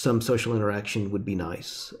 Some social interaction would be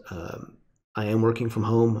nice. I am working from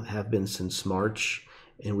home. I have been since March,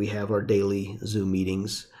 and we have our daily Zoom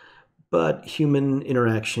meetings. But human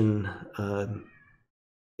interaction,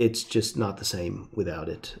 it's just not the same without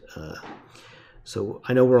it. So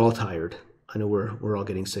I know we're all tired. I know we're all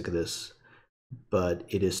getting sick of this, but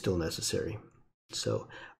it is still necessary. So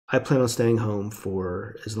I plan on staying home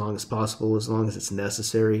for as long as possible, as long as it's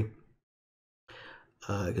necessary,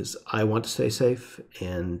 because I want to stay safe,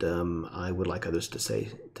 and I would like others to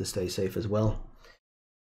stay safe as well.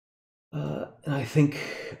 And I think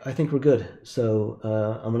we're good. So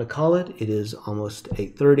I'm going to call it. It is almost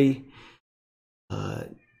 8:30.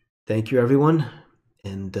 Thank you, everyone.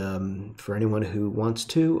 And for anyone who wants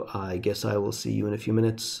to, I guess I will see you in a few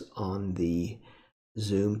minutes on the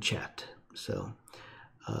Zoom chat. So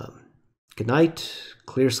good night,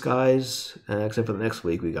 clear skies, except for the next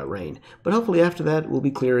week we got rain. But hopefully after that we'll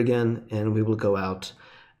be clear again and we will go out.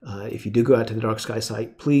 If you do go out to the dark sky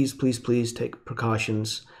site, please, please, please take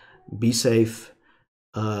precautions. Be safe.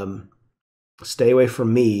 Stay away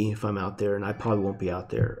from me if I'm out there, and I probably won't be out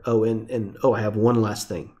there. Oh, and I have one last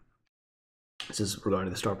thing. This is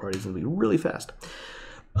regarding the star parties. It'll be really fast.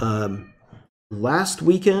 Last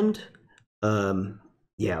weekend,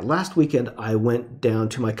 last weekend I went down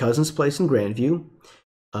to my cousin's place in Grandview.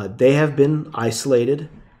 They have been isolated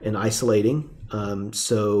and isolating,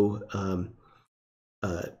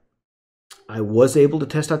 I was able to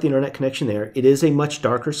test out the internet connection there. It is a much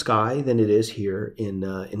darker sky than it is here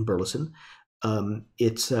in Burleson.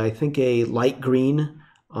 It's, I think, a light green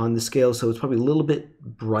on the scale, so it's probably a little bit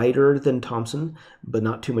brighter than Thompson, but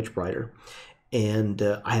not too much brighter. And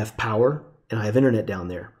I have power, and I have internet down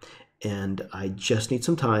there. And I just need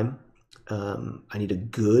some time. I need a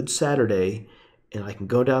good Saturday, and I can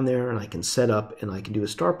go down there, and I can set up, and I can do a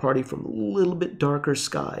star party from a little bit darker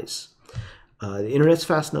skies. The internet's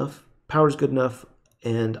fast enough. Power's good enough,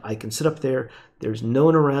 and I can sit up there. There's no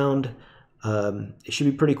one around. It should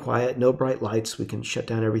be pretty quiet, no bright lights. We can shut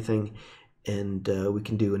down everything, and we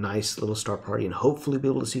can do a nice little star party and hopefully be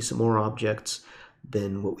able to see some more objects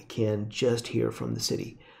than what we can just here from the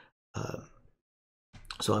city.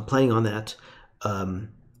 So I'm planning on that.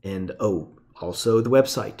 And also the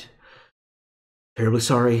website. Terribly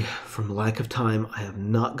sorry from the lack of time. I have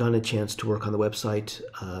not gotten a chance to work on the website.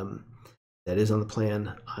 That is on the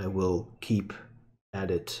plan. I will keep at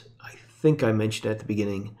it. I think I mentioned at the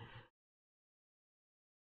beginning,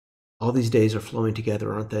 all these days are flowing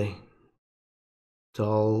together, aren't they? It's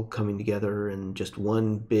all coming together in just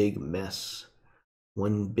one big mess.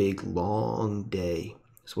 One big long day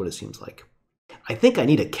is what it seems like. I think I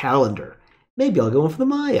need a calendar. Maybe I'll go in for the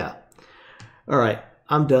Maya. All right,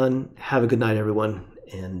 I'm done. Have a good night, everyone.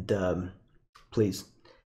 And please,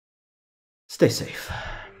 stay safe.